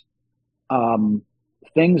conflict.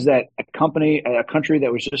 Things that a country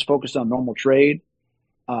that was just focused on normal trade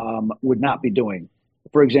would not be doing.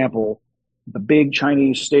 For example, the big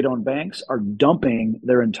Chinese state-owned banks are dumping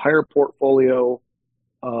their entire portfolio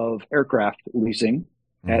of aircraft leasing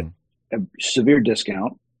at a severe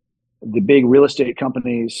discount. The big real estate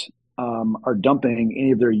companies are dumping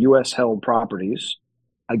any of their U.S. held properties,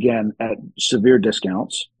 again, at severe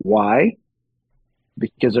discounts. Why?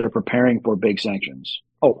 Because they're preparing for big sanctions.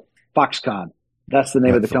 Oh, Foxconn. That's the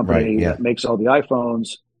name of the company that makes all the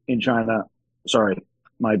iPhones in China. Sorry,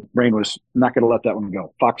 my brain was not going to let that one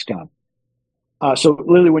go. Foxconn. So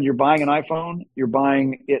literally when you're buying an iPhone, you're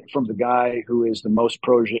buying it from the guy who is the most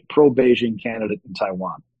pro-Beijing candidate in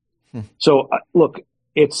Taiwan. So look,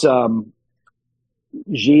 it's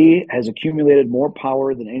Xi has accumulated more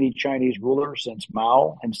power than any Chinese ruler since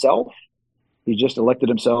Mao himself. He just elected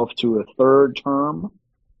himself to a third term,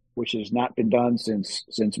 which has not been done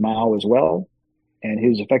since Mao as well. And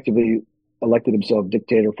he's effectively elected himself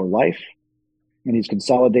dictator for life. And he's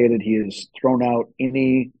consolidated. He has thrown out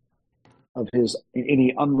any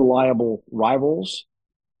unreliable rivals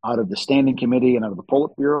out of the standing committee and out of the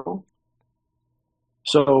Politburo.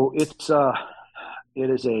 So it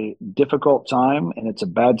is a difficult time, and it's a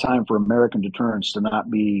bad time for American deterrence to not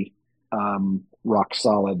be rock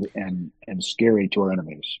solid and scary to our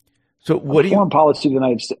enemies. So what foreign policy of the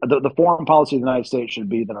United States, the foreign policy of the United States should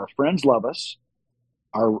be that our friends love us,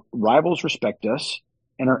 our rivals respect us,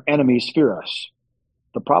 and our enemies fear us.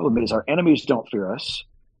 The problem is our enemies don't fear us.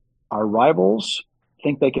 Our rivals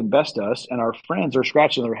think they can best us, and our friends are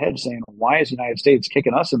scratching their heads saying, why is the United States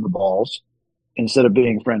kicking us in the balls instead of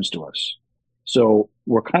being friends to us? So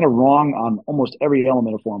we're kind of wrong on almost every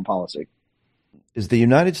element of foreign policy. Is the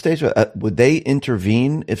United States, would they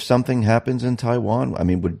intervene if something happens in Taiwan? I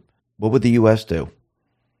mean, what would the U.S. do?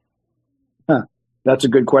 That's a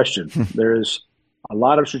good question. There's a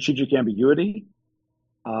lot of strategic ambiguity.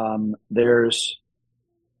 There's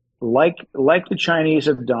like the Chinese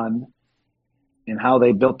have done in how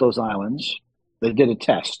they built those islands. They did a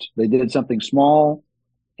test. They did something small,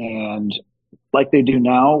 and like they do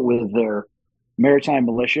now with their maritime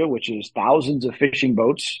militia, which is thousands of fishing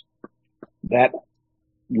boats that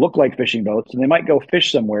look like fishing boats, and they might go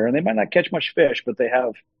fish somewhere, and they might not catch much fish, but they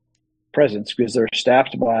have presence because they're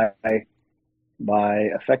staffed by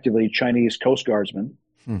effectively Chinese Coast Guardsmen.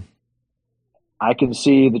 I can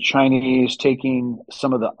see the Chinese taking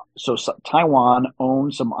so Taiwan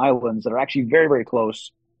owns some islands that are actually very, very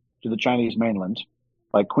close to the Chinese mainland,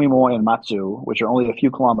 like Quemoy and Matsu, which are only a few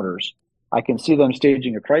kilometers. I can see them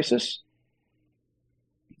staging a crisis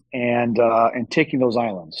and taking those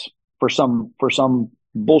islands for some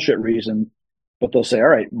bullshit reason, but they'll say, all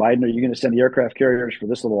right, Biden, are you going to send the aircraft carriers for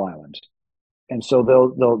this little island? And so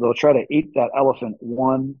they'll try to eat that elephant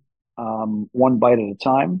one bite at a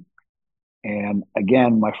time. And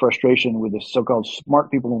again, my frustration with the so-called smart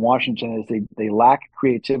people in Washington is they lack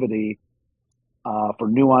creativity for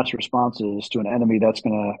nuanced responses to an enemy that's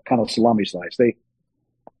going to kind of salami slice.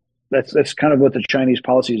 That's kind of what the Chinese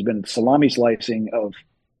policy has been: salami slicing of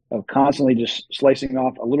constantly just slicing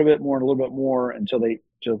off a little bit more and a little bit more until they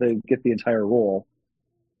get the entire roll.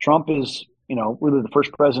 Trump is, really the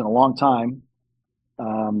first president in a long time.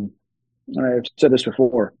 I've said this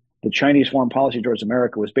before. The Chinese foreign policy towards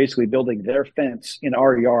America was basically building their fence in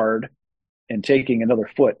our yard and taking another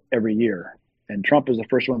foot every year. And Trump is the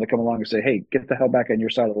first one to come along and say, hey, get the hell back on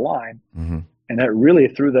your side of the line. Mm-hmm. And that really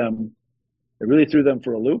threw them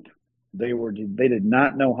for a loop. They did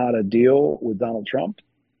not know how to deal with Donald Trump,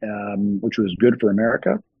 which was good for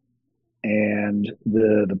America. And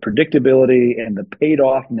the predictability and the paid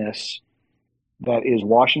offness that is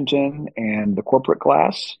Washington and the corporate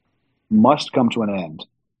class must come to an end.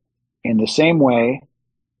 In the same way,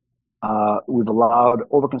 we've allowed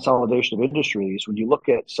overconsolidation of industries. When you look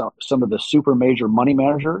at some of the super major money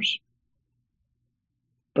managers,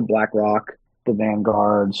 the BlackRock, the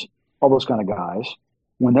Vanguards, all those kind of guys,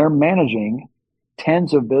 when they're managing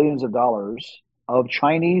tens of billions of dollars of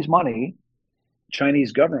Chinese money,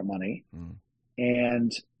 Chinese government money,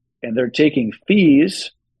 and they're taking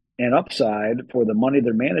fees and upside for the money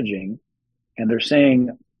they're managing, and they're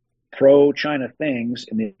saying pro-China things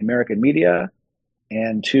in the American media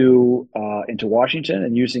and into Washington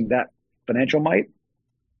and using that financial might,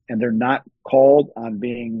 and they're not called on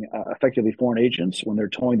being effectively foreign agents when they're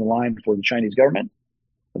towing the line for the Chinese government.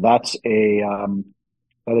 That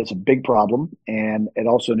is a big problem, and it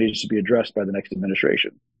also needs to be addressed by the next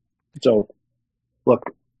administration. So, look,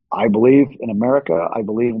 I believe in America. I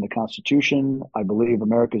believe in the Constitution. I believe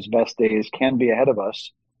America's best days can be ahead of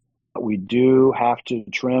us. But we do have to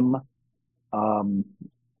trim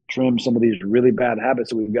some of these really bad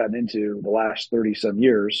habits that we've gotten into the last 30-some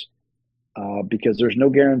years, because there's no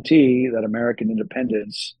guarantee that American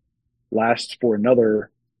independence lasts for another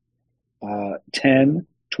 10,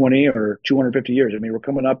 20, or 250 years. I mean, we're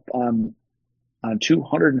coming up on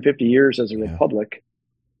 250 years as a republic.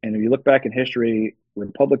 And if you look back in history,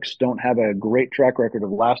 republics don't have a great track record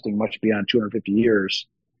of lasting much beyond 250 years.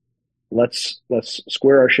 Let's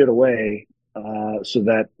square our shit away so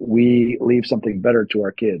that we leave something better to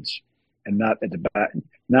our kids, and not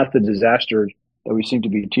the disaster that we seem to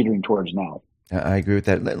be teetering towards now. I agree with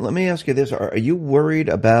that. Let me ask you this: are you worried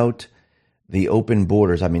about the open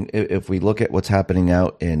borders? I mean, if we look at what's happening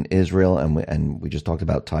out in Israel, and we just talked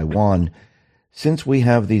about Taiwan, since we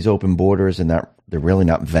have these open borders and that they're really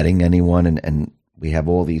not vetting anyone, and we have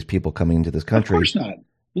all these people coming into this country. Of course not.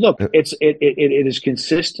 Look, it is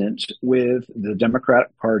consistent with the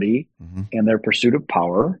Democratic Party and their pursuit of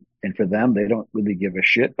power. And for them, they don't really give a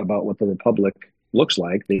shit about what the republic looks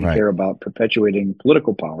like. They care about perpetuating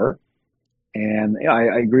political power. And yeah,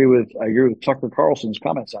 I agree with Tucker Carlson's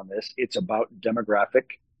comments on this. It's about demographic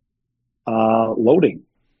loading,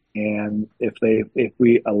 and if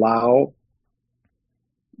we allow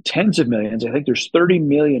tens of millions, I think there's 30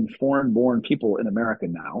 million foreign-born people in America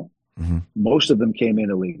now. Most of them came in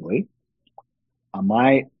illegally.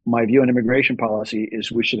 My view on immigration policy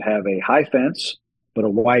is we should have a high fence but a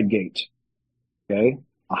wide gate. Okay,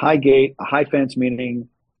 a high gate, a high fence, meaning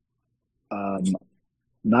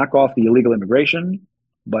knock off the illegal immigration,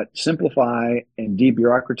 but simplify and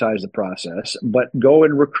debureaucratize the process, but go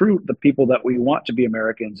and recruit the people that we want to be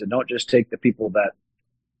Americans, and don't just take the people that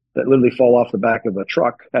literally fall off the back of a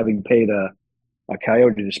truck having paid a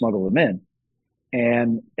coyote to smuggle them in.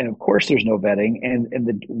 And of course there's no vetting,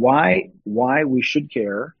 and why we should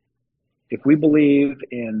care if we believe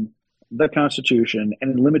in the Constitution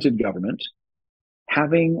and in limited government.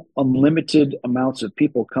 Having unlimited amounts of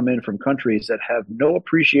people come in from countries that have no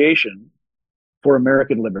appreciation for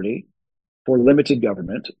American liberty, for limited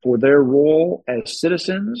government, for their role as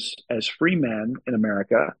citizens, as free men in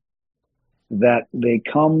America, that they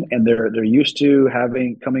come and they're used to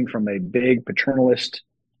coming from a big paternalist,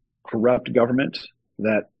 corrupt government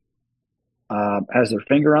that has their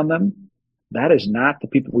finger on them. That is not the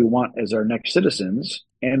people we want as our next citizens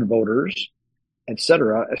and voters,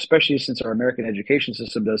 etc., especially since our American education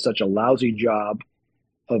system does such a lousy job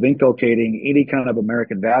of inculcating any kind of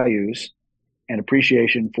American values and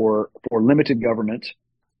appreciation for limited government.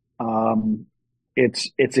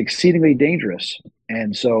 It's exceedingly dangerous.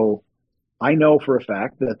 And so I know for a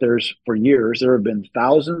fact that for years, there have been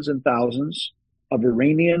thousands and thousands of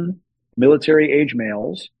Iranian military age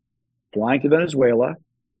males flying to Venezuela,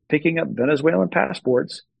 picking up Venezuelan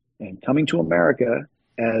passports, and coming to America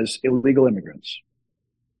as illegal immigrants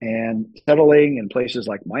and settling in places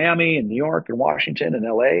like Miami and New York and Washington and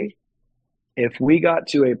LA. If we got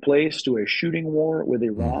to a shooting war with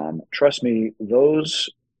Iran, trust me, those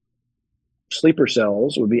sleeper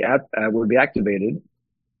cells would be activated,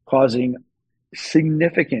 causing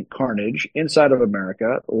significant carnage inside of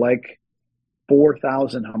America, like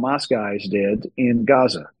 4,000 Hamas guys did in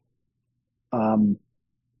Gaza.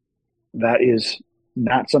 That is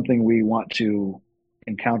not something we want to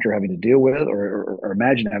encounter having to deal with or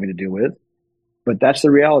imagine having to deal with. But that's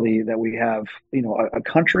the reality that we have. A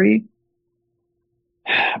country,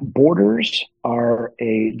 borders are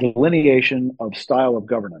a delineation of style of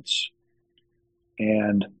governance.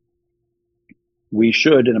 And we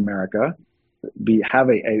should, in America, have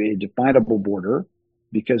a definable border,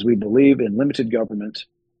 because we believe in limited government,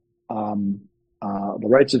 the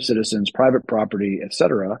rights of citizens, private property,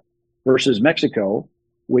 etc., versus Mexico,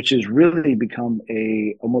 which has really become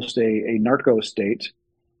almost a narco state.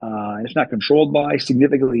 And it's not controlled by,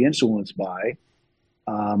 significantly influenced by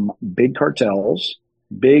big cartels,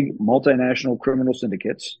 big multinational criminal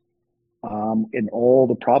syndicates, and all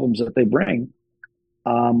the problems that they bring.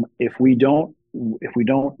 If we don't if we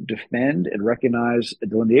don't defend and recognize a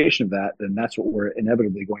delineation of that, then that's what we're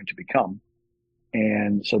inevitably going to become.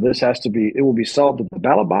 And so this has to be, it will be solved with the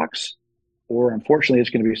ballot box, or unfortunately, it's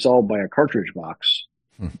going to be solved by a cartridge box.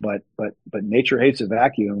 But nature hates a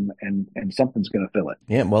vacuum, and something's going to fill it.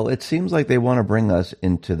 Yeah, well, it seems like they want to bring us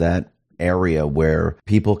into that area where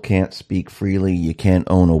people can't speak freely, you can't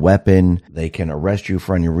own a weapon, they can arrest you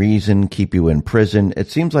for any reason, keep you in prison.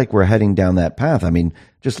 It seems like we're heading down that path. I mean,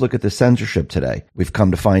 just look at the censorship today. We've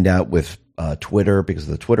come to find out with Twitter, because of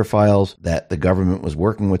the Twitter files, that the government was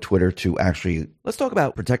working with Twitter to actually... Let's talk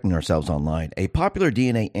about protecting ourselves online. A popular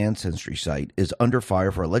DNA ancestry site is under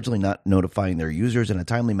fire for allegedly not notifying their users in a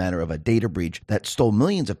timely manner of a data breach that stole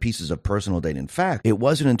millions of pieces of personal data. In fact, it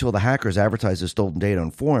wasn't until the hackers advertised the stolen data on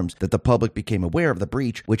forums that the public became aware of the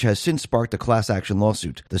breach, which has since sparked a class action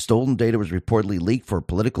lawsuit. The stolen data was reportedly leaked for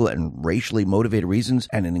political and racially motivated reasons,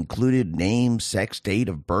 and it included name, sex, date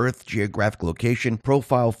of birth, geographic location,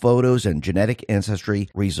 profile photos, and genetic ancestry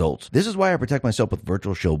results. This is why I protect myself with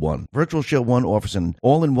Virtual Shield 1. Virtual Shield 1 offers an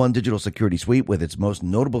all-in-one digital security suite with its most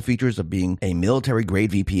notable features of being a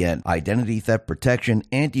military-grade VPN, identity theft protection,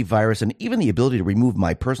 antivirus, and even the ability to remove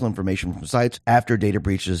my personal information from sites after data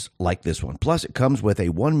breaches like this one. Plus, it comes with a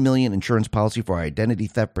 $1 million insurance policy for identity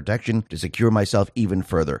theft protection to secure myself even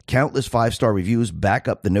further. Countless 5-star reviews back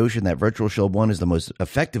up the notion that Virtual Shield 1 is the most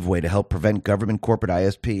effective way to help prevent government, corporate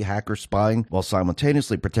ISP, hacker spying while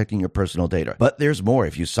simultaneously protecting your personal data. But there's more.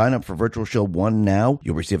 If you sign up for Virtual Shield 1 now,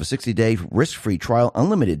 you'll receive a 60-day risk-free trial,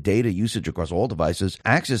 unlimited data usage across all devices,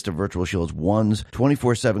 access to Virtual Shield 1's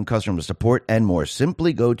 24/7 customer support, and more.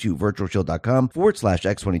 Simply go to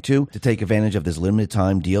virtualshield.com/X22 to take advantage of this limited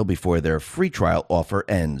time deal before their free trial offer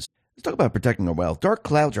ends. Let's talk about protecting our wealth. Dark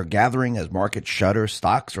clouds are gathering as markets shudder,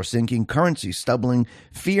 stocks are sinking, currencies stumbling,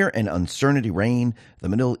 fear and uncertainty reign. The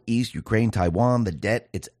Middle East, Ukraine, Taiwan, the debt,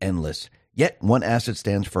 it's endless. Yet one asset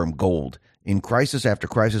stands firm: gold. In crisis after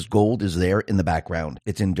crisis, gold is there in the background.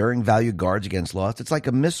 Its enduring value guards against loss. It's like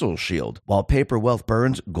a missile shield. While paper wealth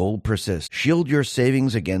burns, gold persists. Shield your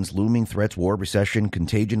savings against looming threats, war, recession,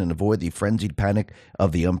 contagion, and avoid the frenzied panic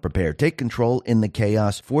of the unprepared. Take control in the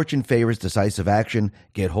chaos. Fortune favors decisive action.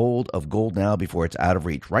 Get hold of gold now before it's out of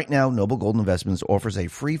reach. Right now, Noble Gold Investments offers a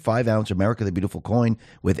free 5-ounce America the Beautiful coin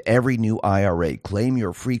with every new IRA. Claim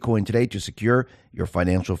your free coin today to secure your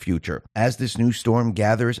financial future. As this new storm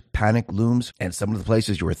gathers, panic looms, and some of the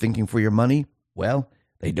places you were thinking for your money, well,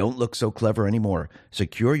 they don't look so clever anymore.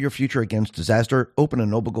 Secure your future against disaster. Open a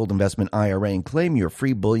Noble Gold Investment IRA and claim your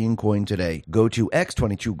free bullion coin today. Go to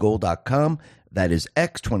x22gold.com. That is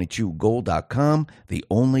x22gold.com, the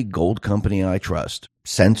only gold company I trust.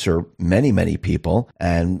 Censor many, many people,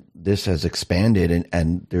 and this has expanded,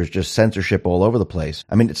 and there's just censorship all over the place.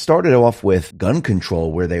 I mean, it started off with gun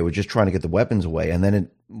control, where they were just trying to get the weapons away, and then it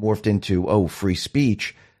morphed into, free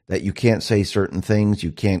speech, that you can't say certain things,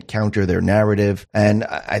 you can't counter their narrative. And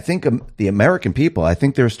I think the American people, I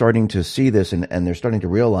think they're starting to see this, and they're starting to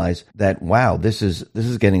realize that, wow, this is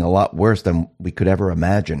getting a lot worse than we could ever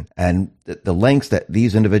imagine. And the lengths that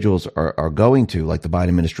these individuals are going to, like the Biden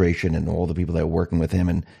administration and all the people that are working with him,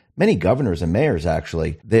 and many governors and mayors,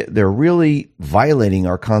 actually, they're really violating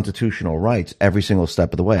our constitutional rights every single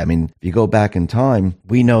step of the way. I mean, if you go back in time,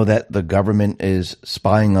 we know that the government is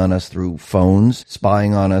spying on us through phones,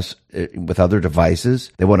 spying on us with other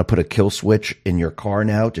devices. They want to put a kill switch in your car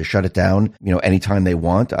now to shut it down, anytime they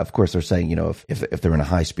want. Of course, they're saying, if they're in a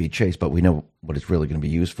high-speed chase, but we know what it's really going to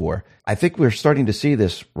be used for. I think we're starting to see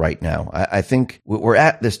this right now. I think we're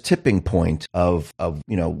at this tipping point of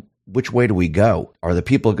which way do we go? Are the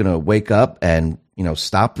people going to wake up and,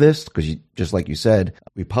 stop this? Because just like you said,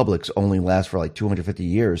 republics only last for like 250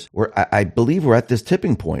 years. I believe we're at this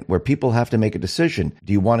tipping point where people have to make a decision.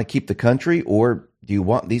 Do you want to keep the country, or do you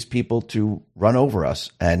want these people to run over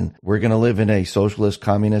us? And we're going to live in a socialist,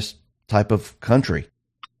 communist type of country.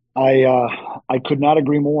 I could not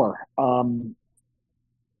agree more.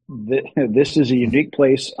 This is a unique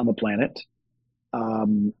place on the planet.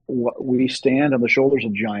 We stand on the shoulders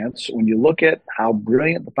of giants. When you look at how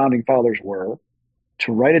brilliant the founding fathers were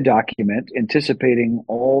to write a document anticipating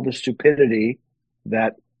all the stupidity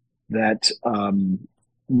that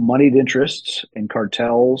moneyed interests and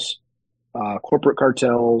cartels, corporate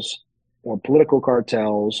cartels, or political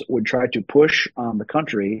cartels would try to push on the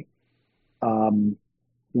country,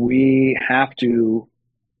 we have to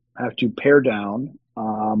pare down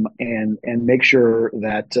and make sure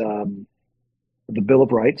that the Bill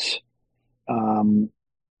of Rights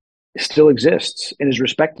still exists and is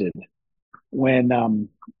respected.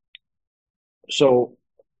 So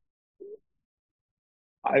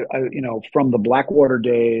I from the Blackwater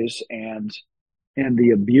days and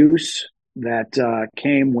the abuse that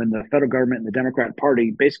came when the federal government and the Democrat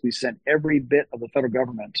Party basically sent every bit of the federal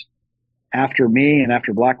government after me and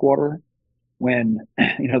after Blackwater. When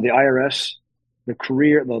the IRS,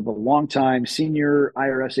 the longtime senior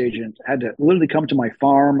IRS agent had to literally come to my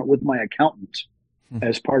farm with my accountant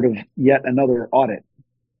as part of yet another audit.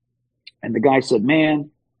 And the guy said,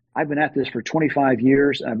 "Man, I've been at this for 25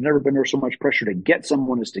 years. And I've never been under so much pressure to get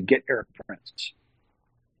someone as to get Erik Prince."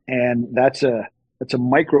 And that's a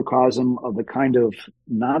microcosm of the kind of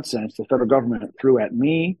nonsense the federal government threw at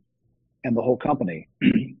me and the whole company.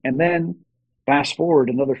 And then fast forward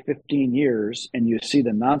another 15 years, and you see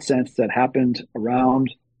the nonsense that happened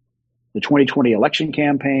around the 2020 election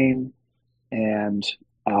campaign and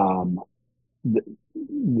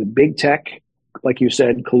the big tech, like you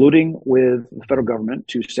said, colluding with the federal government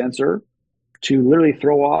to censor, to literally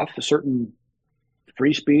throw off certain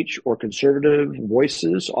free speech or conservative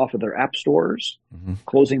voices off of their app stores,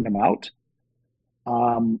 closing them out.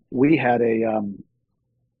 I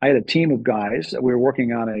had a team of guys that we were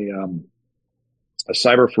working on a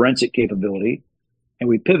cyber forensic capability, and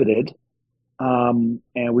we pivoted, and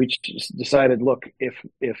we decided, look,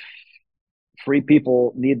 if free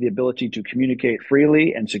people need the ability to communicate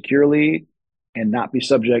freely and securely and not be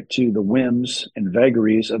subject to the whims and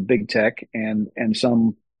vagaries of big tech and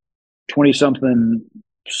some 20-something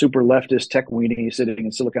super leftist tech weenie sitting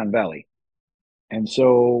in Silicon Valley. And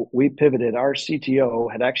so we pivoted. Our CTO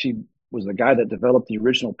was the guy that developed the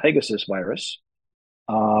original Pegasus virus,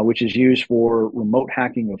 which is used for remote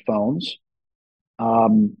hacking of phones.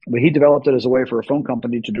 But he developed it as a way for a phone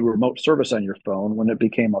company to do remote service on your phone. When it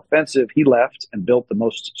became offensive, he left and built the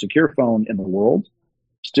most secure phone in the world,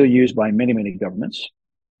 still used by many, many governments.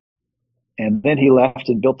 And then he left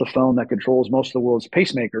and built the phone that controls most of the world's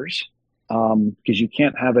pacemakers, because you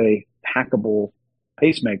can't have a hackable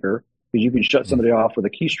pacemaker because you can shut somebody off with a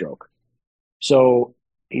keystroke. So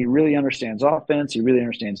he really understands offense. He really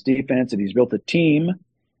understands defense, and he's built a team.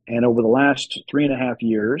 And over the last 3.5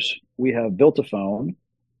 years, we have built a phone,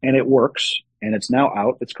 and it works, and it's now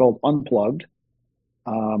out. It's called Unplugged,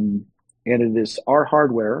 and it is our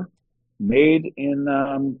hardware made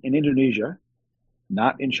in Indonesia,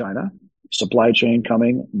 not in China. Supply chain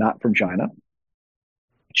coming not from China.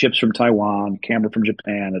 Chips from Taiwan, camera from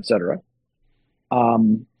Japan, etc.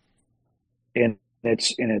 And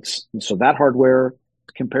so that hardware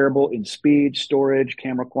is comparable in speed, storage,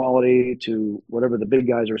 camera quality to whatever the big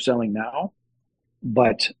guys are selling now.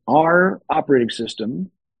 But our operating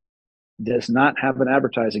system does not have an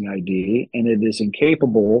advertising ID, and it is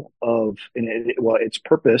incapable of, its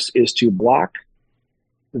purpose is to block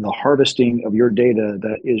the harvesting of your data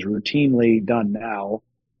that is routinely done now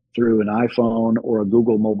through an iPhone or a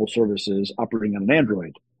Google mobile services operating on an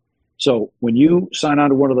Android. So when you sign on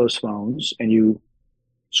to one of those phones and you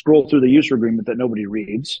scroll through the user agreement that nobody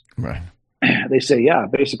reads, right, they say, yeah,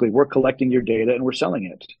 basically we're collecting your data and we're selling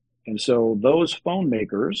it. And so those phone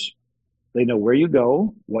makers, they know where you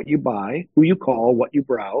go, what you buy, who you call, what you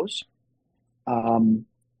browse, and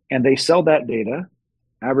they sell that data,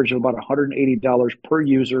 average of about $180 per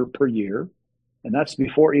user per year. And that's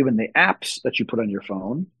before even the apps that you put on your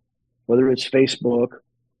phone, whether it's Facebook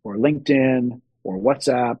or LinkedIn or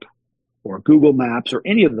WhatsApp or Google Maps or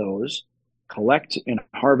any of those, collect and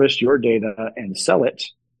harvest your data and sell it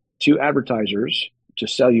to advertisers to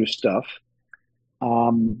sell you stuff.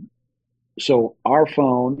 So our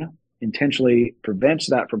phone intentionally prevents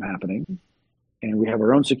that from happening. And we have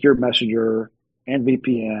our own secure messenger and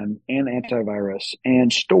VPN and antivirus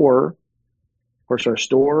and store. Of course, our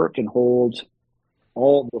store can hold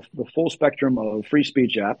all the full spectrum of free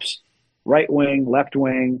speech apps, right wing, left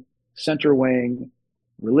wing, center wing,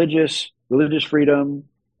 religious freedom,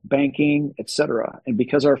 banking, etc. And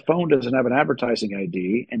because our phone doesn't have an advertising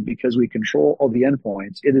ID, and because we control all the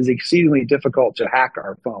endpoints, it is exceedingly difficult to hack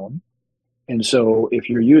our phone. And so if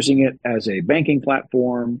you're using it as a banking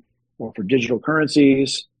platform or for digital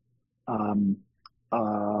currencies,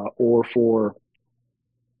 or for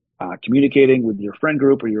communicating with your friend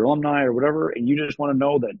group or your alumni or whatever, and you just want to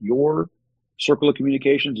know that your circle of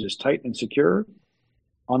communications is tight and secure,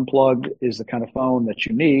 Unplugged is the kind of phone that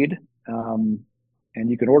you need, and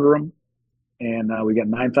you can order them. And we got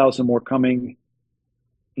 9,000 more coming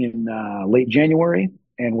in late January,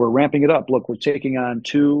 and we're ramping it up. Look, we're taking on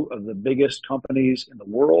 2 of the biggest companies in the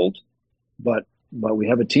world, but we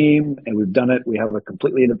have a team, and we've done it. We have a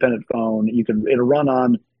completely independent phone. It'll run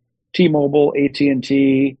on T-Mobile,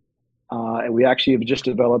 AT&T, and we actually have just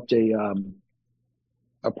developed a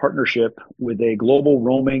partnership with a global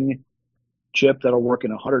roaming chip that'll work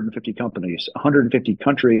in 150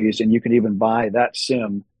 countries, and you can even buy that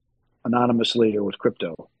SIM anonymously or with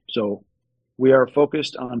crypto. So We are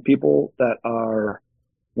focused on people that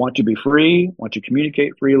want to be free, want to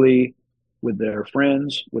communicate freely with their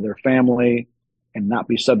friends, with their family, and not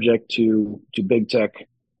be subject to big tech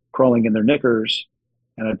crawling in their knickers.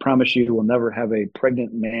 And I promise you, we'll never have a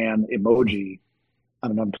pregnant man emoji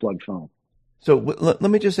on an unplugged phone. So let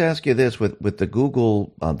me just ask you this: with the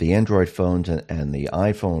Google, the Android phones and the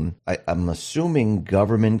iPhone, I'm assuming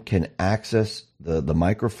government can access the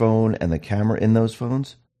microphone and the camera in those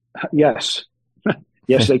phones? Yes.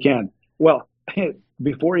 Yes, they can. Well,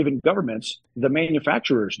 before even governments, the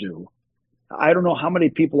manufacturers do. I don't know how many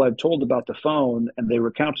people I've told about the phone, and they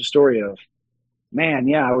recount a story of, man,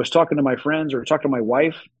 yeah, I was talking to my friends or talking to my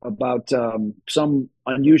wife about some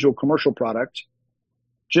unusual commercial product,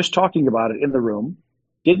 just talking about it in the room,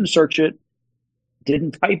 didn't search it,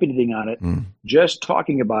 didn't type anything on it, just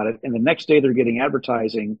talking about it. And the next day they're getting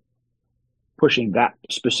advertising pushing that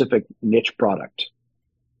specific niche product.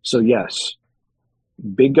 So yes,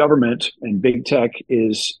 big government and big tech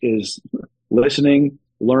is listening,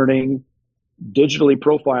 learning, digitally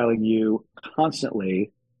profiling you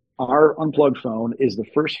constantly. Our unplugged phone is the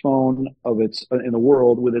first phone of its in the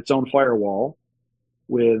world with its own firewall,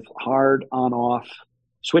 with hard on-off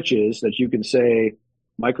switches that you can say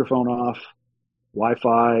microphone off,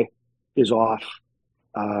 Wi-Fi is off,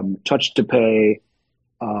 touch to pay,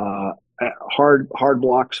 hard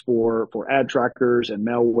blocks for ad trackers and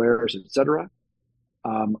malwares, etc.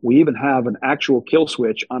 We even have an actual kill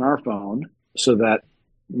switch on our phone so that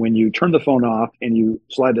when you turn the phone off and you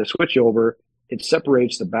slide the switch over, it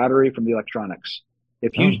separates the battery from the electronics.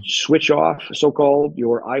 If you switch off, so-called,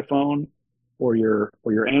 your iPhone or your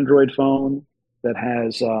Android phone that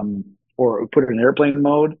has, or put it in airplane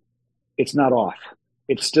mode, it's not off.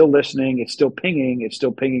 It's still listening. It's still pinging. It's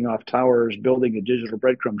still pinging off towers, building a digital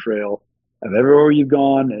breadcrumb trail of everywhere you've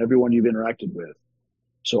gone and everyone you've interacted with.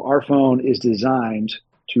 So our phone is designed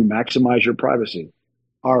to maximize your privacy.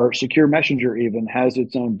 Our secure messenger even has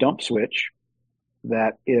its own dump switch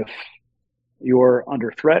that if you're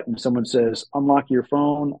under threat and someone says, unlock your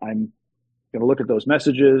phone, I'm going to look at those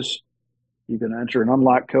messages, you can enter an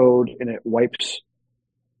unlock code and it wipes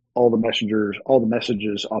all the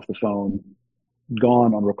messages off the phone,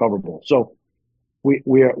 gone, unrecoverable. So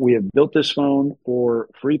we have built this phone for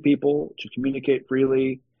free people to communicate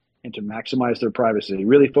freely and to maximize their privacy,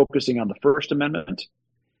 really focusing on the First Amendment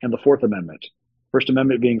and the Fourth Amendment. First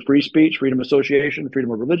Amendment being free speech, freedom of association,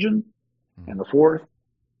 freedom of religion, and the fourth,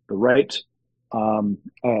 the right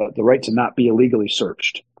to not be illegally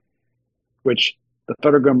searched, which the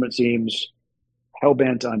federal government seems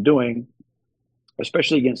hell-bent on doing,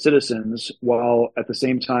 especially against citizens, while at the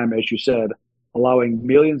same time, as you said, allowing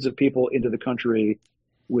millions of people into the country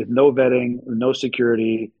with no vetting, no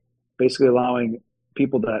security, basically allowing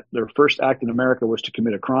people that their first act in America was to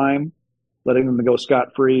commit a crime, letting them go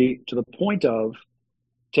scot-free, to the point of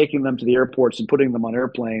taking them to the airports and putting them on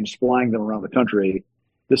airplanes, flying them around the country.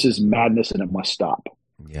 This is madness and it must stop.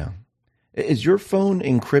 Yeah. Is your phone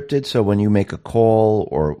encrypted? So when you make a call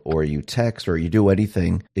or you text or you do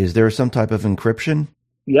anything, is there some type of encryption?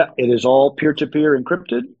 Yeah, it is all peer-to-peer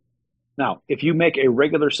encrypted. Now, if you make a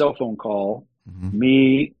regular cell phone call,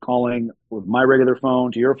 me calling with my regular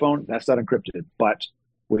phone to your phone, that's not encrypted. But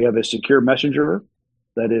we have a secure messenger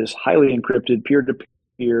that is highly encrypted,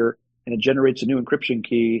 peer-to-peer, and it generates a new encryption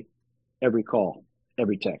key every call,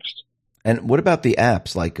 every text. And what about the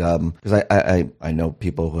apps? Like, because I know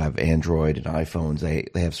people who have Android and iPhones, they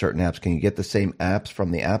have certain apps. Can you get the same apps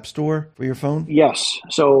from the App Store for your phone? Yes.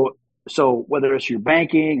 So whether it's your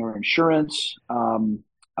banking or insurance,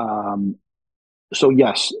 so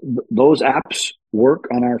yes, those apps work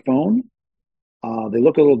on our phone. They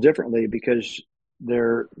look a little differently because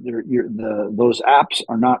those apps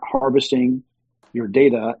are not harvesting your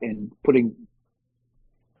data and putting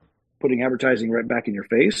advertising right back in your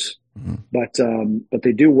face. But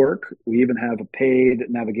they do work. We even have a paid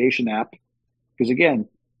navigation app because, again,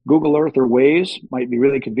 Google Earth or Waze might be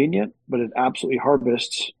really convenient, but it absolutely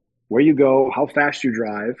harvests where you go, how fast you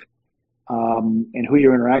drive, and who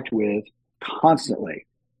you interact with constantly.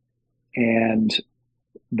 And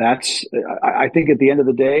that's, I think at the end of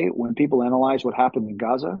the day, when people analyze what happened in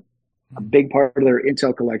Gaza, a big part of their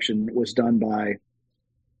intel collection was done by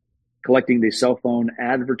collecting the cell phone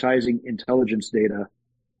advertising intelligence data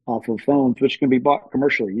off of phones, which can be bought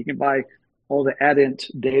commercially. You can buy all the AdInt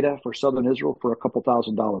data for Southern Israel for a couple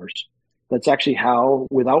 $1,000s. That's actually how,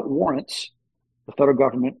 without warrants, the federal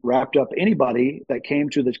government wrapped up anybody that came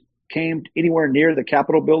anywhere near the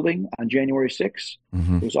Capitol building on January 6th.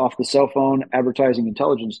 It was off the cell phone advertising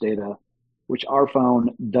intelligence data, which our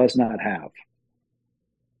phone does not have.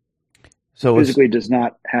 So physically does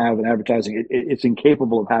not have an advertising. It's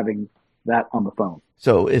incapable of having that on the phone.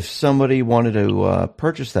 So if somebody wanted to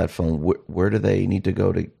purchase that phone, where do they need to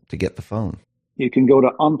go to get the phone? You can go to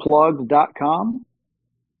unplugged.com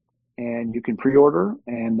and you can pre-order.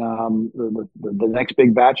 And the next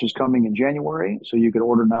big batch is coming in January, so you can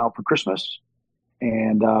order now for Christmas.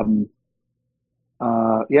 And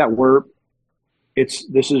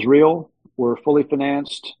this is real. We're fully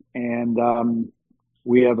financed, and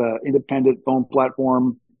we have an independent phone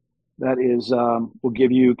platform that is will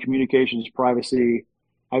give you communications privacy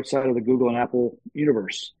outside of the Google and Apple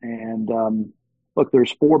universe. And look,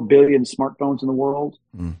 there's 4 billion smartphones in the world,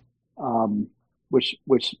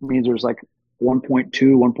 which means there's like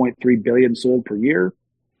 1.3 billion sold per year.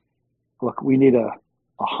 Look, we need a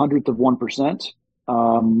 100th of 1%,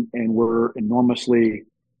 and we're enormously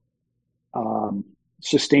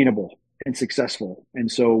sustainable and successful.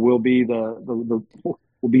 And so we'll be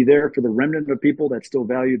we'll be there for the remnant of people that still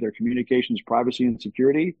value their communications, privacy, and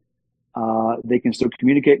security. They can still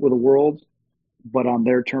communicate with the world, but on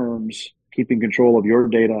their terms, keeping control of your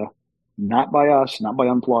data, not by us, not by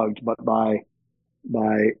Unplugged, but by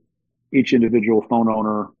each individual phone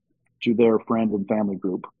owner to their friend and family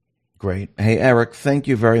group. Great. Hey, Erik, thank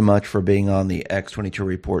you very much for being on the X22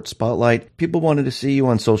 Report Spotlight. People wanted to see you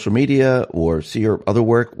on social media or see your other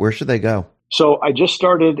work. Where should they go? So I just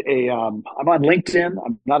started I'm on LinkedIn.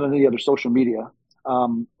 I'm not on any other social media.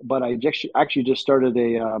 But I actually just started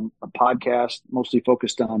a podcast mostly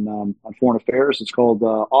focused on foreign affairs. It's called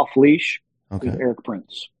Off Leash with Erik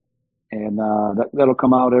Prince. And that'll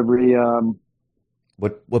come out every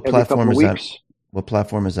what every platform is that? weeks. What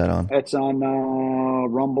platform is that on? It's on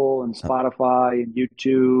Rumble and Spotify and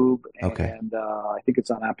YouTube, and I think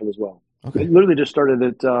it's on Apple as well. Okay. I literally just started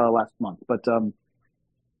it last month, but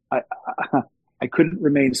I couldn't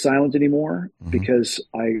remain silent anymore because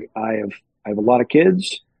I have a lot of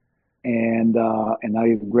kids, and I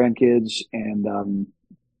have grandkids, and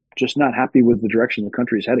just not happy with the direction the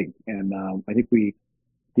country is heading. And I think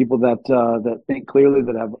people that think clearly,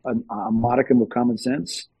 that have a modicum of common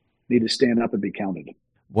sense, need to stand up and be counted.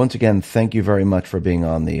 Once again, thank you very much for being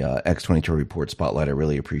on the X22 Report Spotlight. I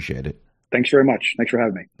really appreciate it. Thanks very much. Thanks for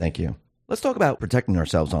having me. Thank you. Let's talk about protecting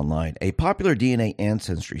ourselves online. A popular DNA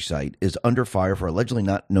ancestry site is under fire for allegedly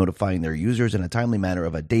not notifying their users in a timely manner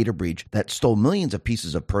of a data breach that stole millions of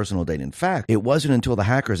pieces of personal data. In fact, it wasn't until the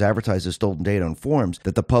hackers advertised the stolen data on forums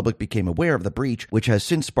that the public became aware of the breach, which has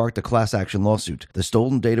since sparked a class action lawsuit. The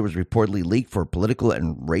stolen data was reportedly leaked for political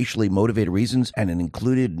and racially motivated reasons, and it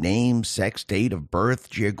included name, sex, date of birth,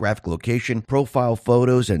 geographic location, profile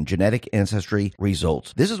photos, and genetic ancestry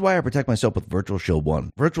results. This is why I protect myself with Virtual Shield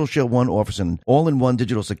 1. Virtual Shield 1 offers an all-in-one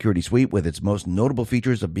digital security suite with its most notable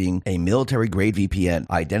features of being a military-grade VPN,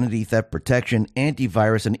 identity theft protection,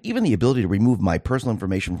 antivirus, and even the ability to remove my personal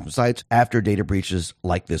information from sites after data breaches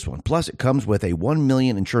like this one. Plus, it comes with a $1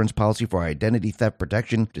 million insurance policy for identity theft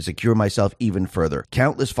protection to secure myself even further.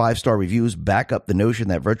 Countless 5-star reviews back up the notion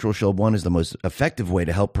that Virtual Shield 1 is the most effective way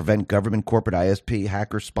to help prevent government, corporate ISP,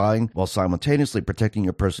 hacker spying while simultaneously protecting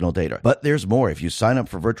your personal data. But there's more. If you sign up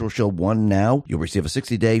for Virtual Shield 1 now, you'll receive a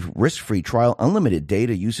 60-day risk-free trial, unlimited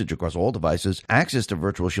data usage across all devices, access to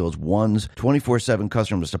Virtual Shield 1's 24/7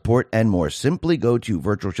 customer support, and more. Simply go to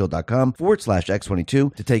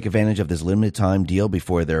virtualshield.com/X22 to take advantage of this limited time deal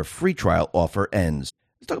before their free trial offer ends.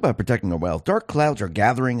 Let's talk about protecting our wealth. Dark clouds are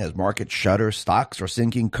gathering as markets shudder, stocks are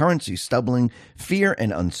sinking, currencies stumbling, fear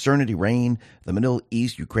and uncertainty reign. The Middle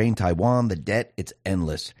East, Ukraine, Taiwan, the debt, it's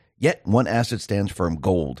endless. Yet one asset stands firm: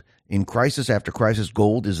 gold. In crisis after crisis,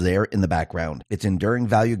 gold is there in the background. Its enduring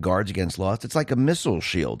value guards against loss. It's like a missile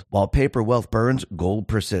shield. While paper wealth burns, gold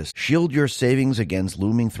persists. Shield your savings against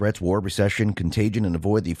looming threats, war, recession, contagion, and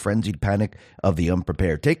avoid the frenzied panic of the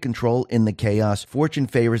unprepared. Take control in the chaos. Fortune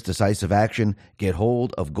favors decisive action. Get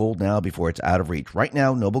hold of gold now before it's out of reach. Right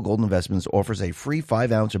now, Noble Gold Investments offers a free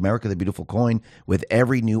 5-ounce America the Beautiful coin with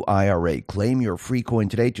every new IRA. Claim your free coin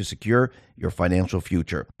today to secure your financial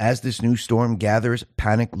future. As this new storm gathers,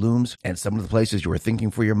 panic looms, and some of the places you were thinking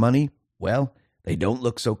for your money, well, they don't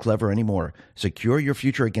look so clever anymore. Secure your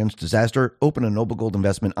future against disaster. Open a Noble Gold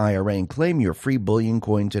Investment IRA and claim your free bullion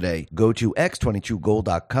coin today. Go to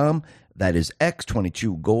x22gold.com. That is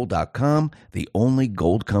x22gold.com, the only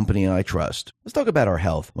gold company I trust. Let's talk about our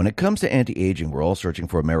health. When it comes to anti-aging, we're all searching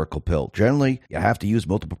for a miracle pill. Generally, you have to use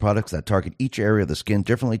multiple products that target each area of the skin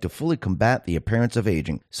differently to fully combat the appearance of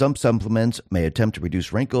aging. Some supplements may attempt to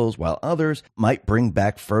reduce wrinkles, while others might bring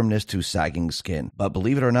back firmness to sagging skin. But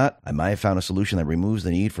believe it or not, I might have found a solution that removes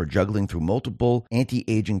the need for juggling through multiple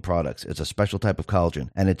anti-aging products. It's a special type of collagen,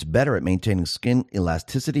 and it's better at maintaining skin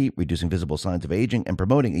elasticity, reducing visible signs of aging, and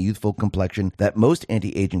promoting a youthful complexion that most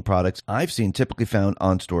anti-aging products I've seen typically found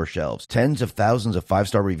on store shelves. Tens of thousands of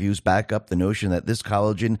 5-star reviews back up the notion that this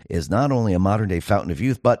collagen is not only a modern-day fountain of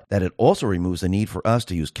youth, but that it also removes the need for us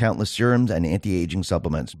to use countless serums and anti-aging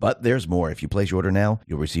supplements. But there's more. If you place your order now,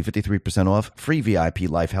 you'll receive 53% off, free VIP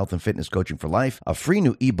life health and fitness coaching for life, a free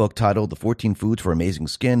new ebook titled The 14 Foods for Amazing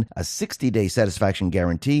Skin, a 60-day satisfaction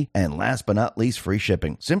guarantee, and last but not least, free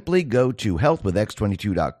shipping. Simply go to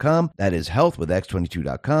healthwithx22.com, that is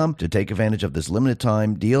healthwithx22.com, to take advantage of this limited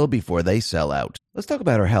time deal before they sell out. Let's talk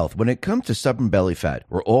about our health. When it comes to stubborn belly fat,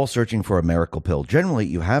 we're all searching for a miracle pill. Generally,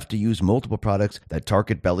 you have to use multiple products that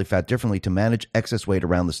target belly fat differently to manage excess weight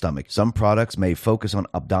around the stomach. Some products may focus on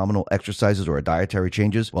abdominal exercises or dietary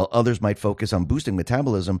changes, while others might focus on boosting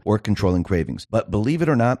metabolism or controlling cravings. But believe it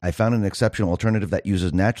or not, I found an exceptional alternative that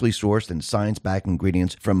uses naturally sourced and science-backed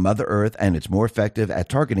ingredients from Mother Earth, and it's more effective at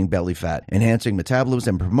targeting belly fat, enhancing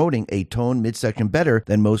metabolism, and promoting a toned midsection better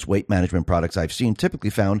than most weight management products I've seen typically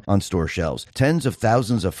found on store shelves. Tens of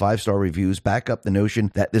thousands of 5-star reviews back up the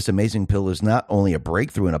notion that this amazing pill is not only a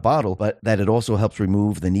breakthrough in a bottle, but that it also helps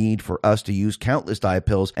remove the need for us to use countless diet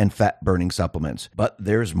pills and fat-burning supplements. But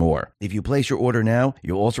there's more. If you place your order now,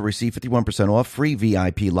 you'll also receive 51% off, free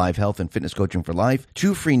VIP live health and fitness coaching for life,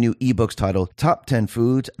 2 free new ebooks titled Top 10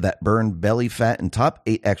 Foods That Burn Belly Fat and Top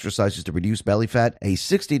 8 Exercises to Reduce Belly Fat, a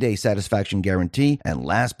 60-day satisfaction guarantee, and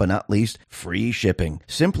last but not least, free shipping.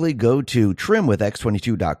 Simply go to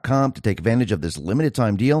trimwithx22.com to take advantage of this limited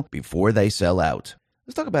time deal before they sell out.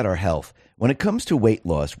 Let's talk about our health. When it comes to weight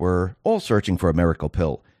loss, we're all searching for a miracle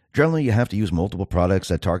pill. Generally, you have to use multiple products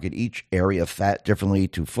that target each area of fat differently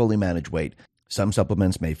to fully manage weight. Some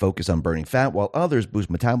supplements may focus on burning fat, while others boost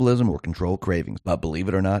metabolism or control cravings. But believe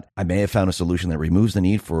it or not, I may have found a solution that removes the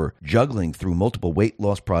need for juggling through multiple weight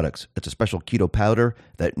loss products. It's a special keto powder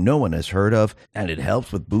that no one has heard of, and it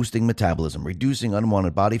helps with boosting metabolism, reducing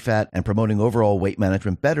unwanted body fat, and promoting overall weight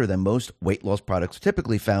management better than most weight loss products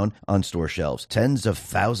typically found on store shelves. Tens of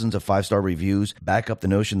thousands of 5-star reviews back up the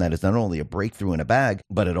notion that it's not only a breakthrough in a bag,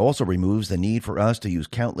 but it also removes the need for us to use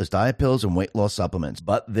countless diet pills and weight loss supplements.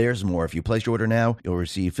 But there's more. If you place your order now, you'll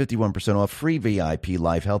receive 51% off, free VIP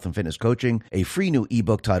life health and fitness coaching, a free new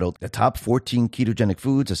ebook titled The Top 14 Ketogenic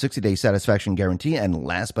Foods, a 60-day satisfaction guarantee, and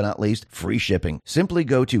last but not least, free shipping. Simply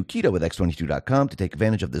go to ketowithx22.com to take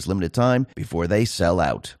advantage of this limited time before they sell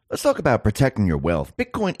out. Let's talk about protecting your wealth.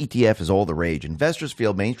 Bitcoin ETF is all the rage. Investors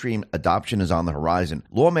feel mainstream adoption is on the horizon.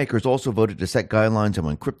 Lawmakers also voted to set guidelines on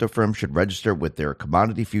when crypto firms should register with their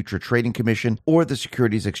Commodity Future Trading Commission or the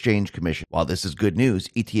Securities Exchange Commission. While this is good news,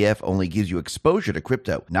 ETF only gives you exposure to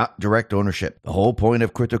crypto, not direct ownership. The whole point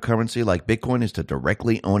of cryptocurrency like Bitcoin is to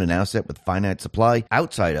directly own an asset with finite supply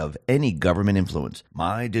outside of any government influence.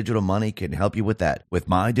 My Digital Money can help you with that. With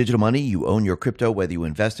My Digital Money, you own your crypto whether you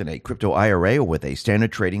invest in a crypto IRA or with a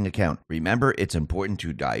standard trading account. Remember, it's important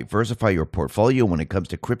to diversify your portfolio when it comes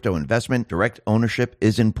to crypto investment. Direct ownership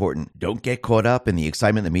is important. Don't get caught up in the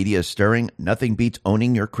excitement the media is stirring. Nothing beats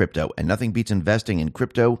owning your crypto, and nothing beats investing in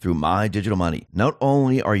crypto through My Digital Money. Not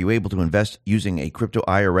only are you able to invest using a crypto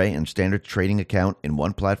IRA and standard trading account in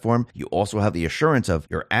one platform, you also have the assurance of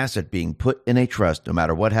your asset being put in a trust. No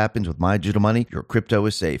matter what happens with My Digital Money, your crypto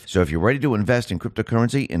is safe. So if you're ready to invest in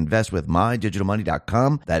cryptocurrency, invest with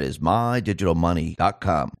MyDigitalMoney.com. That is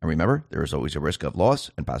MyDigitalMoney.com. And remember, there is always a risk of loss,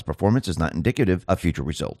 and past performance is not indicative of future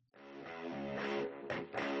results.